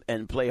Orleans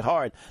and play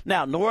hard.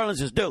 Now, New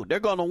Orleans is due. They're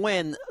going to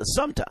win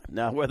sometime.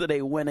 Now, whether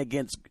they win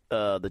against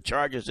the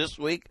Chargers this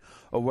week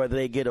or whether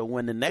they get a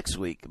win the next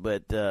week.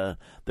 But they're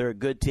a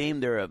good team.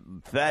 They're a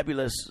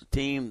fabulous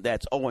team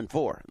that's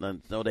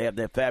 0-4. So they have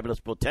that fabulous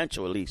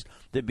potential, at least,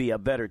 to be a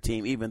better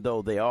team, even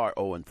though they are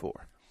 0-4.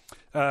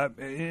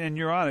 And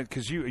you're on it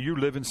because you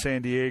live in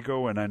San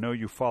Diego, and I know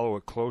you follow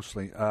it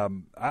closely. I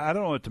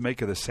don't know what to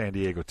make of the San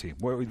Diego team.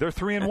 They're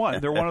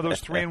 3-1. They're one of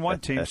those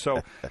 3-1 teams.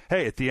 So,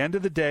 hey, at the end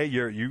of the day,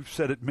 you've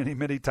said it many,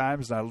 many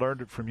times, and I learned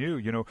it from you.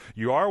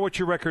 You are what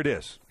your record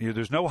is.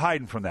 There's no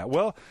hiding from that.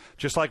 Well,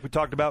 just like we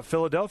talked about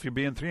Philadelphia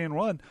being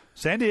 3-1,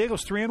 San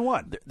Diego's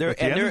 3-1. At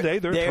the end of the day,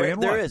 they're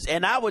 3-1. There is,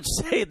 and I would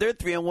say their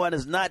 3-1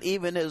 is not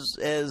even as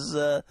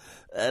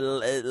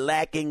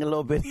lacking a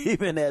little bit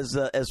even as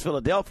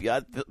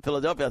Philadelphia.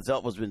 Philadelphia, I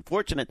thought, was been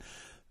fortunate.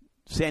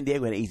 San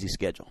Diego had an easy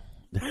schedule.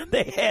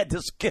 They had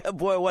this,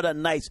 boy, what a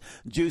nice,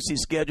 juicy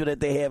schedule that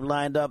they have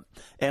lined up.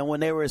 And when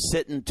they were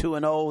sitting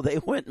 2-0, they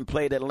went and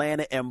played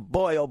Atlanta. And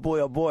boy, oh boy,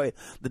 oh boy,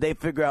 did they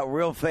figure out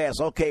real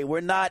fast. Okay, we're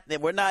not in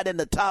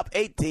the top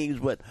 8 teams,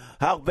 but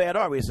how bad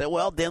are we? I said,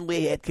 well, then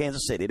we had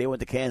Kansas City. They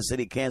went to Kansas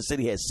City. Kansas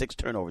City had 6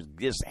 turnovers,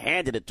 just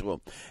handed it to them.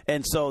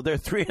 And so they're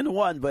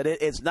 3-1, but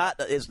it's not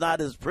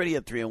as pretty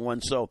a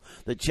 3-1. So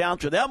the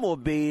challenge for them will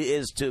be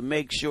is to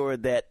make sure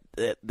that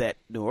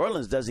New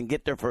Orleans doesn't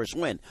get their first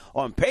win.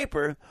 On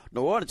paper,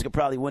 New Orleans could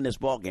probably win this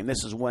ball game.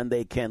 This is when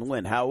they can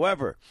win.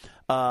 However,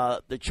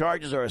 the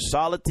Chargers are a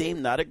solid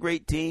team, not a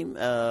great team.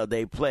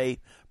 They play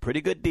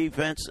pretty good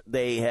defense.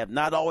 They have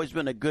not always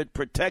been a good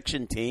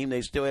protection team.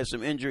 They still have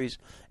some injuries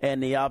in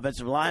the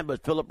offensive line,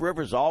 but Phillip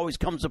Rivers always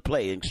comes to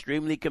play.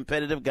 Extremely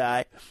competitive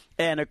guy.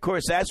 And, of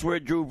course, that's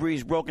where Drew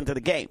Brees broke into the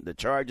game. The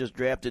Chargers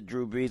drafted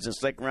Drew Brees in the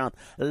second round,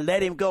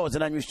 let him go as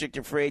an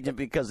unrestricted free agent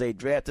because they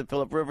drafted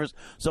Phillip Rivers.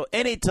 So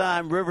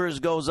anytime Rivers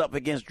goes up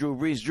against Drew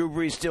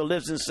Brees still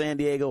lives in San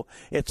Diego.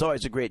 It's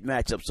always a great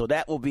matchup. So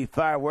that will be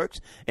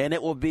fireworks, and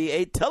it will be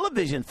a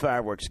television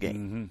fireworks game.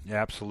 Mm-hmm.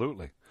 Yeah,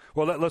 absolutely.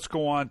 Well, let's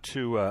go on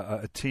to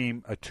another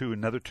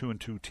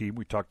 2-2 team.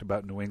 We talked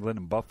about New England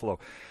and Buffalo.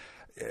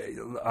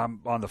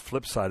 On the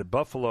flip side of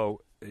Buffalo,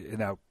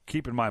 now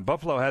keep in mind,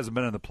 Buffalo hasn't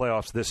been in the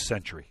playoffs this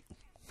century.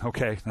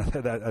 Okay,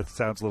 that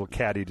sounds a little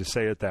catty to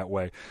say it that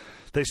way.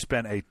 They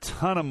spent a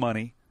ton of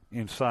money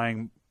in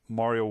signing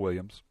Mario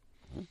Williams.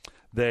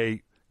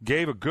 They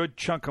gave a good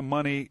chunk of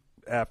money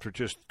after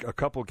just a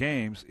couple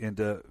games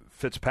into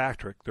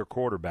Fitzpatrick, their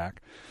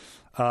quarterback.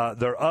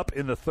 They're up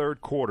in the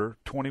third quarter,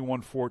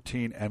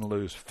 21-14, and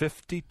lose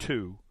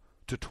 52-28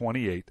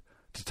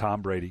 to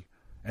Tom Brady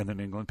and the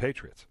New England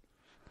Patriots.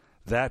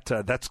 That's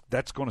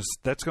going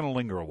to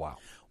linger a while.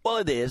 Well,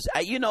 it is.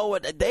 You know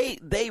what?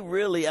 They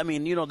really. I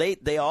mean,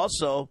 they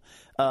also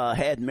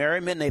had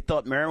Merriman. They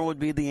thought Merriman would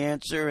be the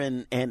answer,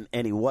 and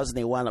he wasn't.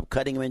 They wound up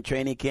cutting him in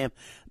training camp.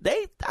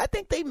 I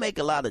think they make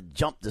a lot of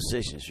jump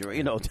decisions.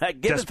 Giving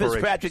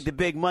Fitzpatrick the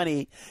big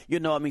money.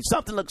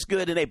 Something looks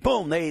good, and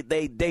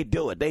they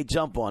do it. They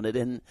jump on it,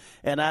 and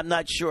I'm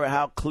not sure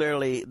how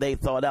clearly they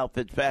thought out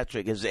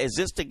Fitzpatrick. Is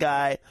this the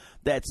guy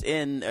that's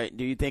in?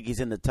 Do you think he's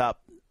in the top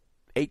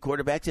 8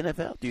 quarterbacks in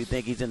NFL? Do you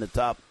think he's in the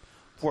top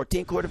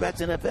 14 quarterbacks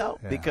in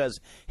NFL? Yeah. Because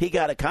he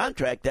got a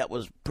contract that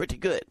was pretty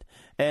good.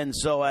 And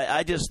so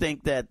I just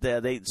think that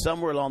they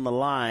somewhere along the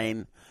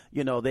line,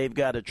 they've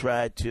got to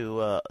try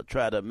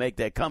to make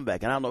that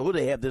comeback. And I don't know who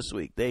they have this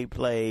week. They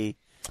play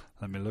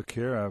Let me look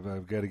here.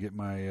 I've got to get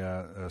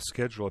my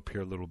schedule up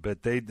here a little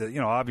bit. They,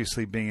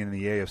 obviously being in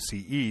the AFC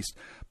East,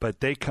 but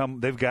they've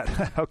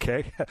got,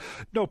 okay,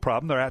 no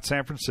problem. They're at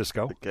San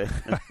Francisco. Okay.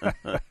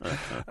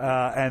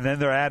 And then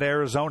they're at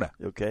Arizona.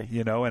 Okay.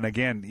 And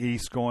again,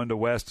 East going to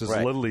West is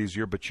a little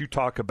easier, but you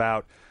talk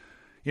about,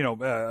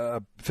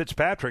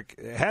 Fitzpatrick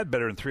had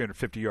better than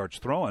 350 yards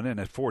throwing and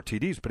had 4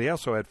 TDs, but he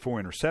also had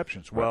 4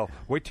 interceptions. Well,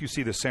 wait till you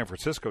see the San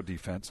Francisco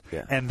defense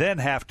and then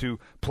have to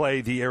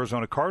play the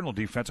Arizona Cardinal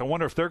defense. I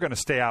wonder if they're going to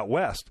stay out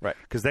west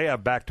because they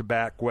have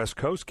back-to-back West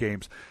Coast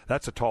games.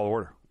 That's a tall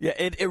order. Yeah,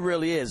 it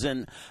really is.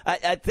 And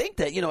I think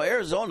that,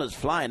 Arizona's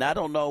flying. I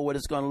don't know what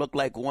it's going to look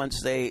like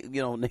once they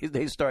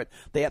start.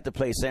 They have to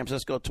play San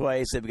Francisco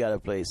twice. They've got to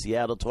play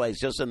Seattle twice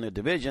just in the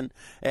division.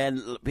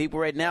 And people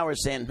right now are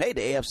saying, hey,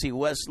 the AFC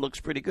West looks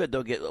pretty good.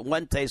 They'll get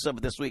one taste of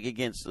it this week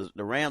against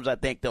the Rams. I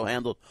think they'll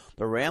handle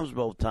the Rams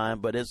both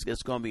times, but it's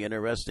going to be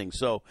interesting.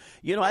 So,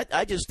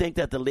 I just think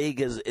that the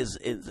league is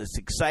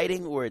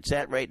exciting where it's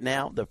at right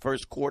now. The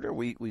first quarter,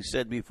 we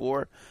said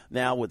before,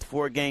 now with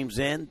 4 games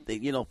in,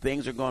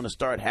 things are going to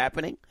start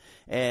happening,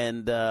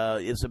 and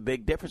it's a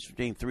big difference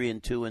between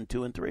 3-2 and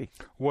 2-3.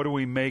 What do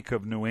we make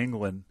of New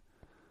England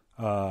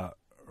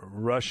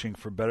rushing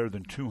for better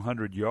than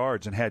 200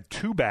 yards and had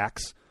 2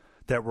 backs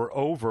that were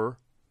over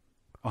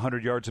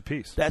 100 yards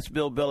apiece? That's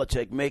Bill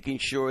Belichick making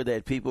sure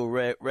that people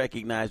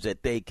recognize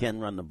that they can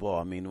run the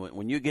ball. I mean,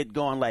 when you get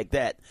going like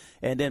that,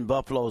 and then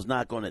Buffalo's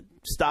not going to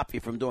stop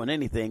you from doing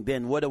anything,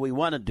 then what do we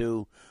want to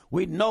do?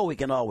 We know we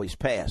can always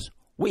pass.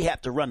 We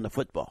have to run the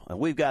football, and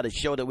we've got to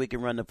show that we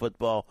can run the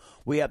football.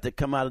 We have to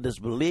come out of this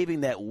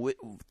believing that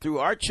through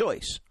our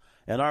choice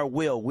and our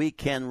will, we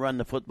can run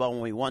the football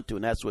when we want to,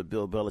 and that's what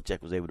Bill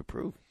Belichick was able to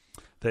prove.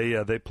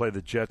 They play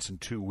the Jets in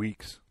 2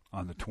 weeks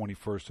on the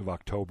 21st of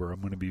October. I'm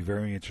going to be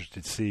very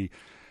interested to see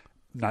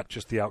not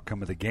just the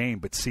outcome of the game,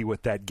 but see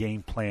what that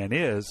game plan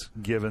is,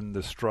 given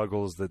the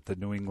struggles that the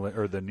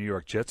New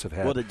York Jets have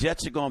had. Well, the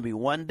Jets are going to be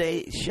 1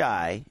 day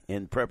shy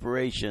in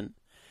preparation.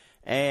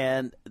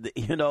 And,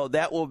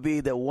 that will be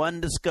the one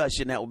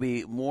discussion that will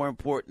be more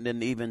important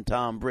than even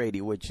Tom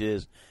Brady, which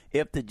is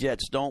if the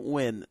Jets don't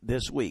win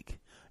this week,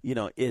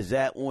 is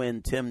that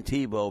when Tim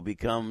Tebow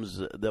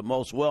becomes the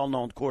most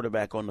well-known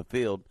quarterback on the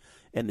field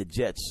in the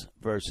Jets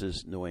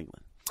versus New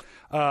England?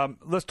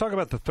 Let's talk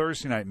about the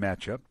Thursday night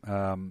matchup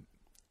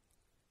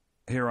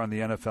here on the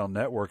NFL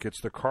Network.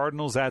 It's the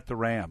Cardinals at the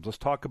Rams. Let's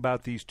talk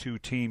about these 2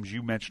 teams.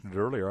 You mentioned it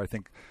earlier. I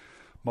think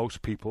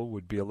most people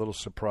would be a little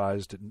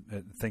surprised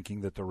at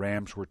thinking that the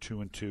Rams were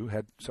 2-2,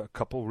 had a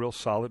couple real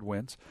solid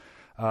wins.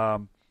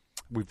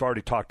 We've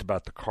already talked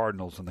about the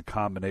Cardinals and the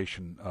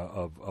combination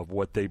of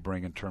what they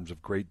bring in terms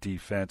of great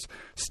defense.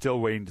 Still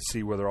waiting to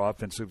see whether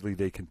offensively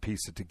they can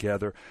piece it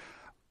together.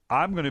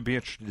 I'm going to be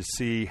interested to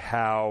see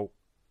how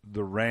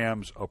the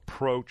Rams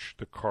approach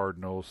the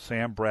Cardinals.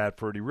 Sam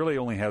Bradford, he really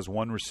only has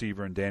one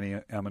receiver in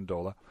Danny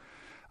Amendola.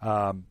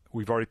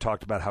 We've already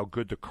talked about how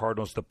good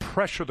the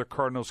pressure the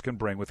Cardinals can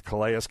bring with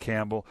Calais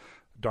Campbell,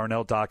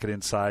 Darnell Dockett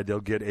inside. They'll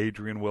get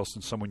Adrian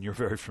Wilson, someone you're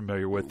very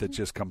familiar with, that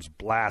just comes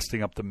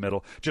blasting up the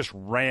middle, just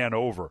ran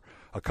over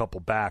a couple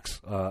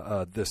backs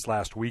this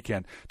last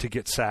weekend to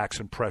get sacks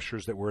and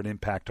pressures that were an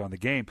impact on the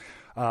game.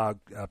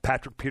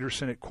 Patrick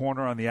Peterson at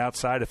corner on the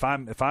outside. If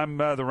I'm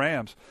the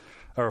Rams,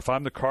 or if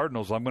I'm the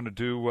Cardinals, I'm going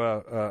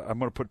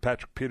to put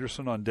Patrick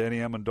Peterson on Danny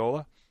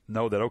Amendola.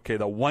 Know that, okay,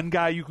 the one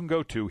guy you can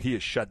go to, he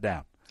is shut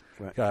down.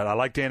 Right. I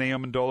like Danny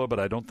Amendola, but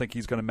I don't think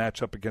he's going to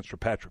match up against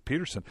Patrick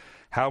Peterson.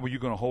 How are you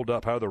going to hold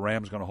up? How are the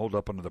Rams going to hold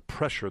up under the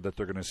pressure that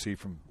they're going to see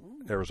from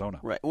Arizona?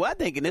 Right. Well, I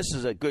think this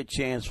is a good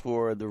chance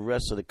for the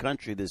rest of the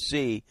country to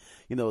see,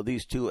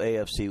 these 2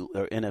 AFC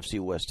or NFC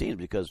West teams,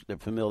 because their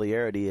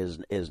familiarity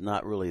is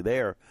not really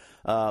there.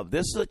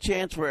 This is a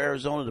chance for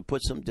Arizona to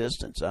put some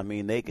distance. I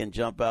mean, they can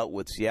jump out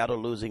with Seattle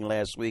losing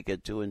last week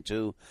at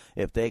 2-2.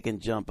 If they can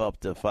jump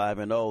up to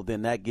 5-0,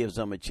 then that gives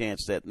them a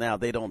chance that now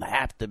they don't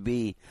have to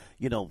be,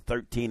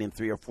 13-3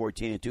 or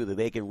 14-2. That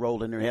they can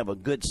roll in there and have a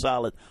good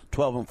solid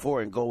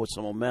 12-4 and go with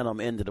some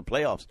momentum into the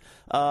playoffs.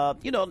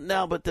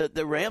 Now, but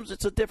the Rams,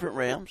 it's a different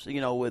Rams.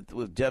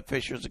 With Jeff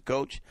Fisher as a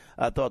coach,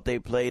 I thought they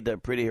played a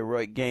pretty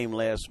heroic game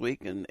last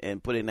week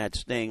and putting that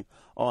sting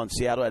on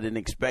Seattle. I didn't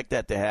expect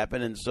that to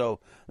happen, and so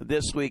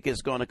this week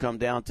it's going to come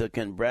down to,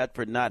 can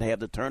Bradford not have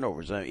the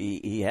turnovers?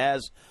 He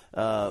has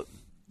to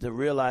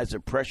realize the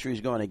pressure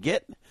he's going to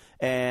get,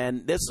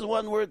 and this is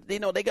one where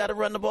they got to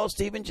run the ball.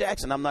 Steven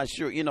Jackson, I'm not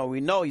sure.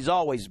 We know he's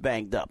always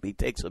banged up. He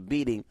takes a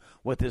beating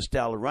with his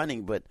style of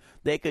running, but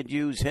they could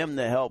use him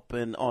to help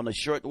on a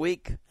short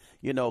week.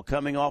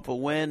 Coming off a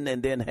win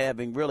and then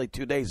having really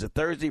 2 days of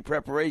Thursday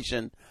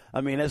preparation. I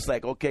mean, it's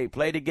like, okay,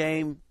 play the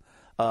game,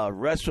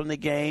 rest from the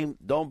game,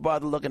 don't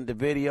bother looking at the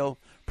video,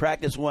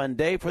 practice 1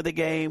 day for the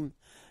game,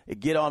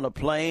 get on a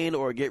plane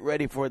or get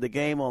ready for the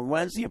game on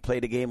Wednesday and play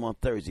the game on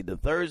Thursday. The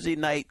Thursday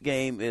night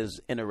game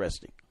is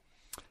interesting.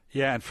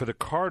 Yeah, and for the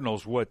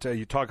Cardinals, what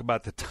you talk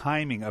about the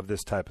timing of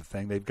this type of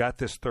thing, they've got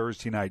this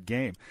Thursday night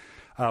game,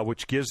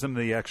 which gives them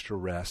the extra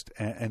rest,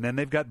 and then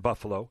they've got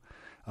Buffalo.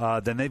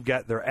 Then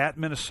they're at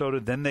Minnesota.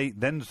 Then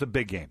it's the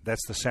big game.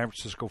 That's the San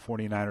Francisco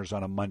 49ers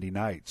on a Monday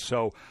night.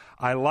 So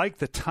I like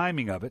the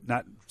timing of it,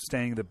 not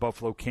saying that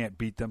Buffalo can't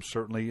beat them.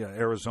 Certainly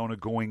Arizona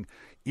going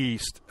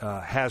east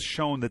has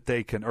shown that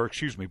they can,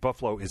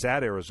 Buffalo is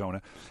at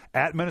Arizona.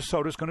 At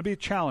Minnesota is going to be a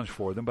challenge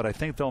for them, but I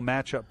think they'll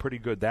match up pretty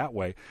good that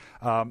way.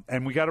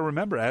 And we got to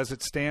remember, as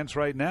it stands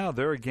right now,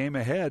 they're a game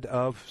ahead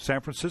of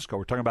San Francisco.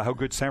 We're talking about how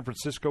good San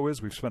Francisco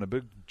is. We've spent a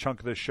big chunk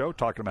of this show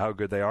talking about how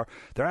good they are.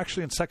 They're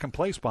actually in second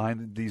place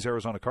behind these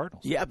Arizona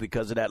Cardinals. Yeah,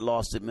 because of that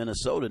loss at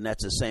Minnesota, and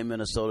that's the same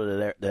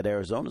Minnesota that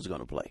Arizona's going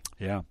to play.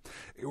 Yeah.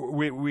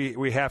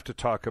 We have to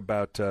talk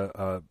about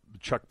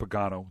Chuck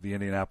Pagano, the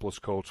Indianapolis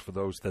Colts. For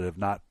those that have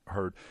not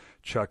heard,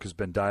 Chuck has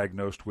been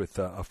diagnosed with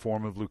a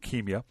form of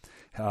leukemia.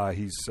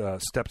 He's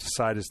stepped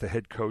aside as the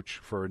head coach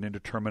for an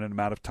indeterminate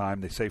amount of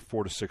time. They say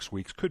 4 to 6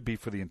 weeks. Could be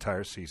for the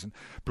entire season.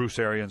 Bruce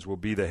Arians will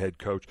be the head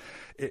coach.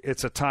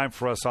 It's a time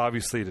for us,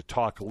 obviously, to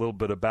talk a little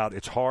bit about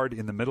it's hard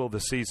in the middle of the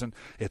season.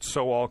 It's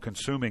so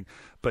all-consuming.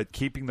 But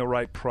keeping the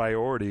right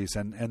priorities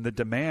and the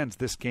demands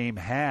this game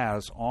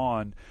has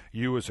on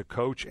you as a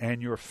coach and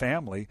your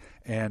family,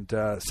 and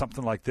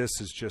something like this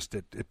is just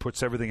it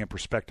puts everything in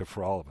perspective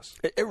for all of us.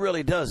 It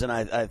really does, and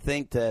I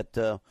think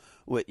that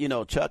what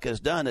Chuck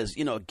has done is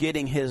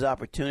getting his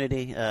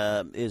opportunity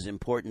is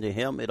important to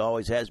him. It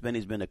always has been.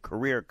 He's been a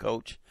career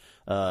coach,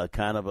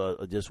 kind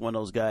of just one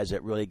of those guys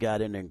that really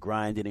got in and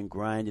grinded,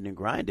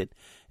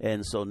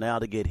 and so now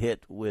to get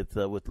hit with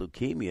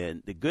leukemia.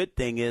 And the good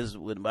thing is,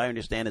 what I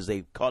understand, is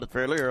they caught it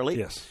fairly early.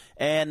 Yes.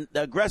 And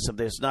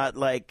aggressive. It's not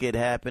like it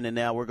happened and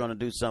now we're going to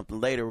do something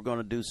later. We're going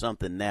to do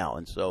something now.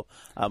 And so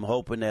I'm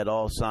hoping that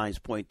all signs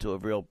point to a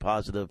real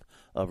positive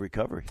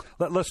recovery.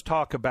 Let's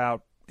talk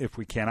about, if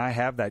we can, I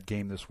have that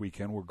game this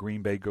weekend where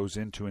Green Bay goes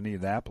into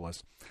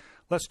Indianapolis.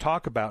 Let's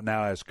talk about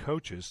now as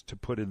coaches, to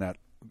put in that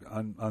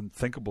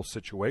unthinkable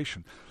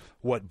situation,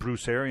 what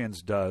Bruce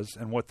Arians does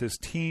and what this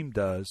team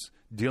does,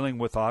 dealing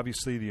with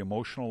obviously the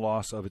emotional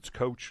loss of its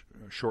coach,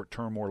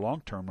 short-term or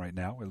long-term right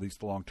now, at least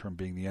the long-term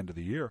being the end of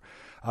the year,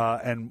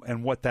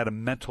 and what that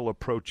mental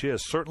approach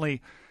is.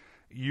 Certainly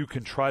you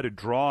can try to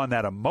draw on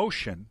that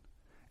emotion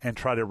and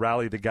try to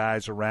rally the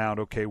guys around,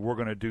 okay, we're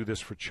going to do this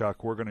for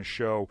Chuck. We're going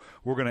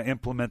to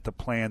implement the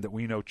plan that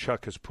we know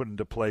Chuck has put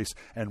into place,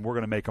 and we're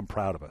going to make him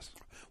proud of us.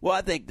 Well,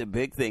 I think the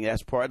big thing,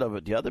 that's part of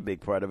it. The other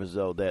big part of it is,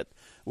 though, that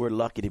we're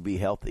lucky to be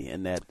healthy,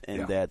 and that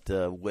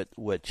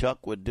what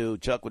Chuck would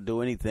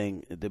do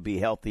anything to be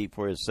healthy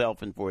for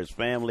himself and for his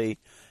family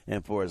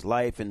and for his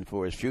life and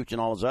for his future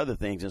and all those other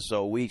things. And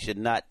so we should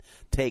not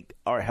take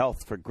our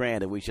health for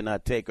granted. We should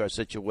not take our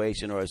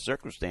situation or our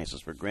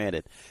circumstances for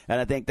granted. And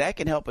I think that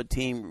can help a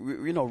team,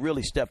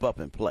 really step up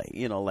and play.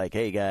 Like,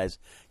 hey, guys,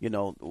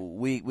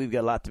 we've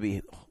got a lot to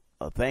be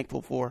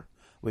thankful for.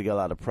 We got a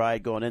lot of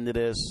pride going into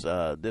this.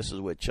 This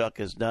is what Chuck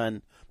has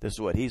done. This is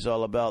what he's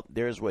all about.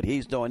 There's what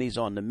he's doing. He's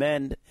on the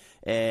mend.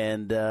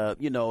 And,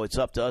 it's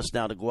up to us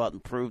now to go out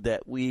and prove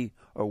that we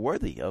are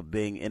worthy of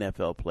being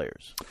NFL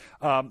players.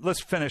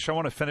 Let's finish. I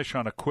want to finish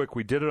on a quick.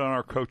 We did it on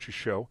our coaches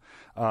show,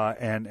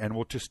 and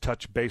we'll just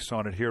touch base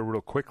on it here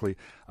real quickly.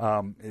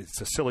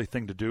 It's a silly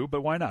thing to do, but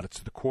why not? It's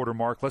the quarter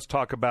mark. Let's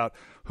talk about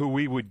who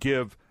we would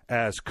give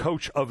as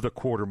coach of the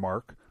quarter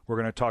mark. We're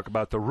going to talk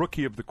about the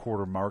rookie of the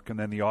quarter mark and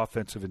then the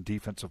offensive and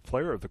defensive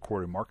player of the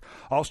quarter mark.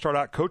 I'll start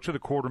out coach of the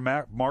quarter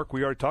mark.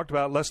 We already talked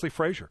about Leslie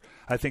Frazier.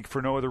 I think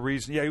for no other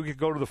reason. Yeah, we could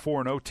go to the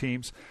 4-0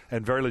 teams,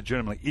 and very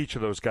legitimately, each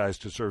of those guys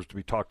deserves to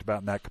be talked about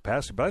in that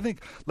capacity. But I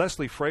think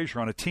Leslie Frazier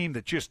on a team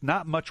that just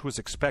not much was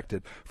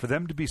expected, for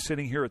them to be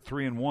sitting here at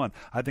 3-1,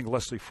 I think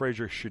Leslie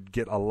Frazier should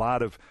get a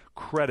lot of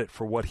credit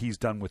for what he's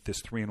done with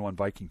this 3-1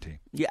 Viking team.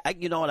 Yeah, I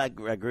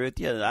agree with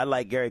you. I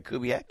like Gary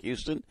Kubiak,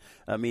 Houston.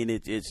 I mean,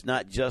 it's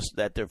not just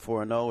that they're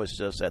 4-0. It's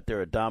just that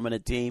they're a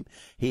dominant team.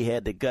 He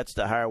had the guts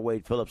to hire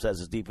Wade Phillips as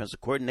his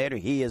defensive coordinator.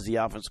 He is the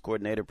offensive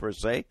coordinator per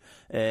se.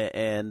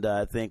 And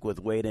I think with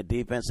Wade in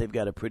defense, they've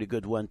got a pretty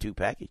good 1-2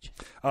 package.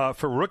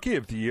 For rookie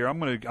of the year, I'm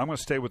going to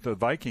stay with the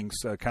Vikings,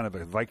 kind of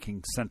a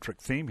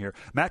Viking-centric theme here.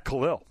 Matt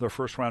Khalil, their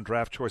first-round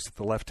draft choice at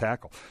the left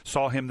tackle.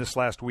 Saw him this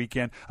last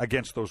weekend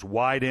against those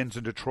wide ends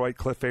in Detroit,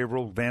 Cliff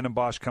Averill, Vanden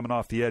Bosch coming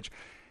off the edge.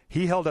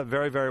 He held up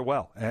very, very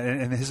well,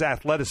 and his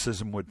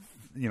athleticism would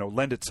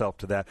lend itself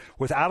to that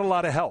without a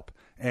lot of help.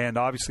 And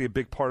obviously a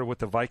big part of what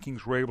the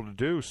Vikings were able to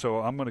do. So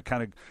I'm going to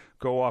kind of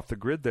go off the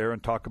grid there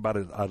and talk about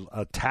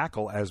a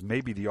tackle as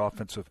maybe the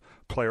offensive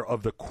player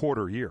of the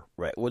quarter year.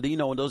 Right. Well,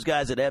 those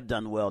guys that have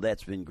done well,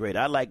 that's been great.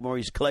 I like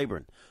Maurice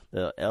Claiborne,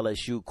 the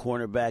LSU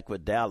cornerback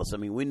with Dallas. I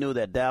mean, we knew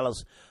that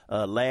Dallas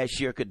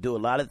last year could do a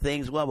lot of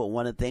things well, but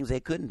one of the things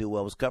they couldn't do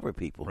well was cover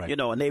people. Right.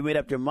 And they made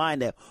up their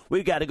mind that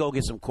we've got to go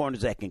get some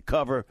corners that can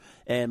cover,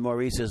 and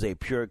Maurice is a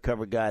pure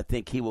cover guy. I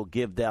think he will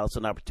give Dallas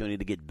an opportunity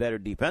to get better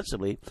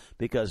defensively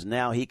because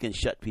now he can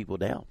shut people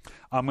down.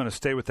 I'm going to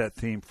stay with that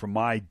theme for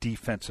my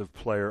defensive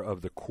player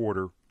of the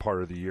quarter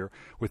part of the year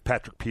with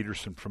Patrick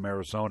Peterson from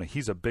Arizona.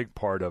 He's a big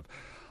part of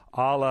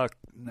a la,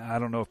 I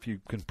don't know if you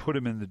can put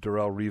him in the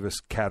Darrelle Revis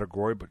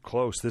category, but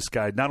close. This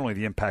guy, not only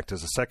the impact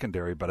as a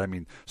secondary, but I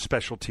mean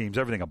special teams,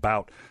 everything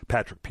about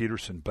Patrick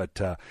Peterson. But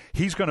they're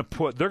going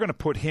to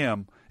put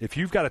him. If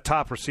you've got a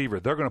top receiver,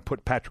 they're going to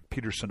put Patrick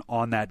Peterson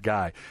on that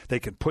guy. They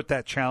can put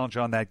that challenge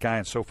on that guy,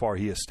 and so far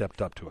he has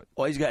stepped up to it.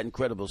 Well, he's got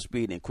incredible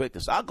speed and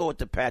quickness. I'll go with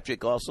the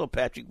Patrick also.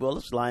 Patrick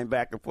Willis,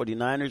 linebacker,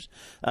 49ers.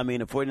 I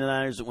mean, the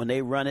 49ers, when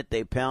they run it,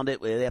 they pound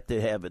it. They have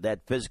to have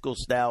that physical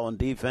style on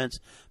defense.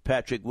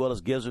 Patrick Willis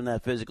gives them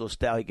that physical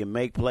style. He can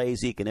make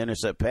plays. He can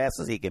intercept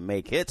passes. He can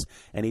make hits.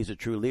 And he's a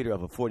true leader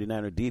of a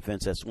 49er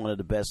defense that's one of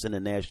the best in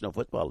the National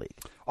Football League.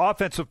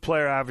 Offensive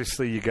player,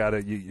 obviously,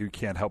 you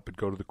can't help but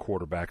go to the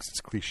quarterbacks.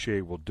 It's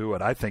cliche, will do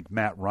it. I think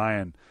Matt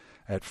Ryan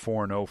at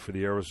 4-0 for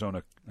the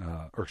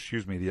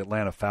the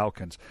Atlanta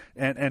Falcons.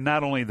 And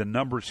not only the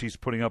numbers he's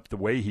putting up, the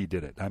way he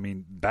did it. I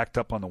mean, backed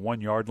up on the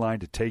 1-yard line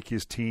to take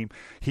his team.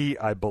 He,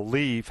 I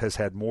believe, has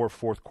had more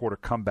fourth-quarter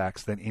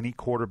comebacks than any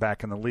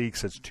quarterback in the league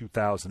since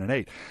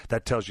 2008.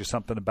 That tells you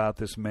something about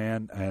this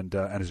man and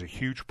is a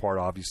huge part,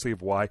 obviously,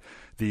 of why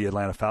the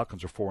Atlanta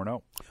Falcons are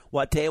 4-0.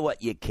 Well, I tell you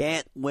what, you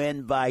can't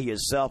win by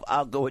yourself.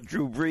 I'll go with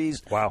Drew Brees.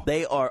 Wow.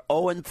 They are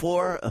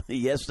 0-4.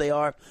 Yes, they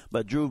are.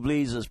 But Drew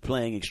Brees is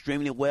playing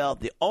extremely well.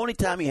 The only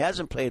time he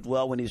hasn't played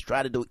well when he's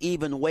tried to do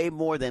even way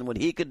more than what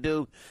he could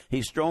do.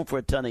 He's thrown for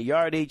a ton of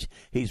yardage.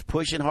 He's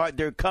pushing hard.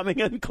 They're coming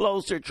in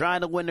closer,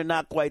 trying to win. They're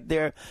not quite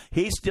there.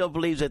 He still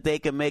believes that they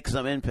can make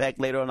some impact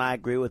later on. I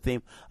agree with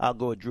him. I'll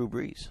go with Drew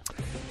Brees.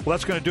 Well,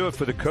 that's going to do it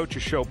for the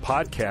Coaches Show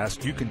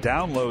podcast. You can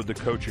download the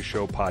Coaches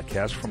Show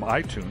podcast from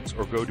iTunes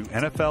or go to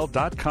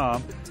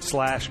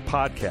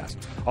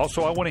NFL.com/podcast.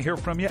 Also, I want to hear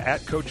from you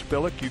at Coach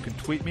Billick. You can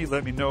tweet me.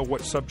 Let me know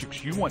what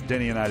subjects you want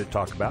Denny and I to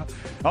talk about.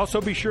 Also,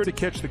 be sure to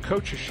catch the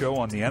Coaches Show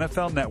on the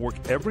NFL Network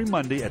every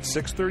Monday at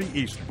 6:30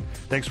 Eastern.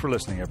 Thanks for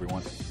listening,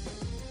 everyone.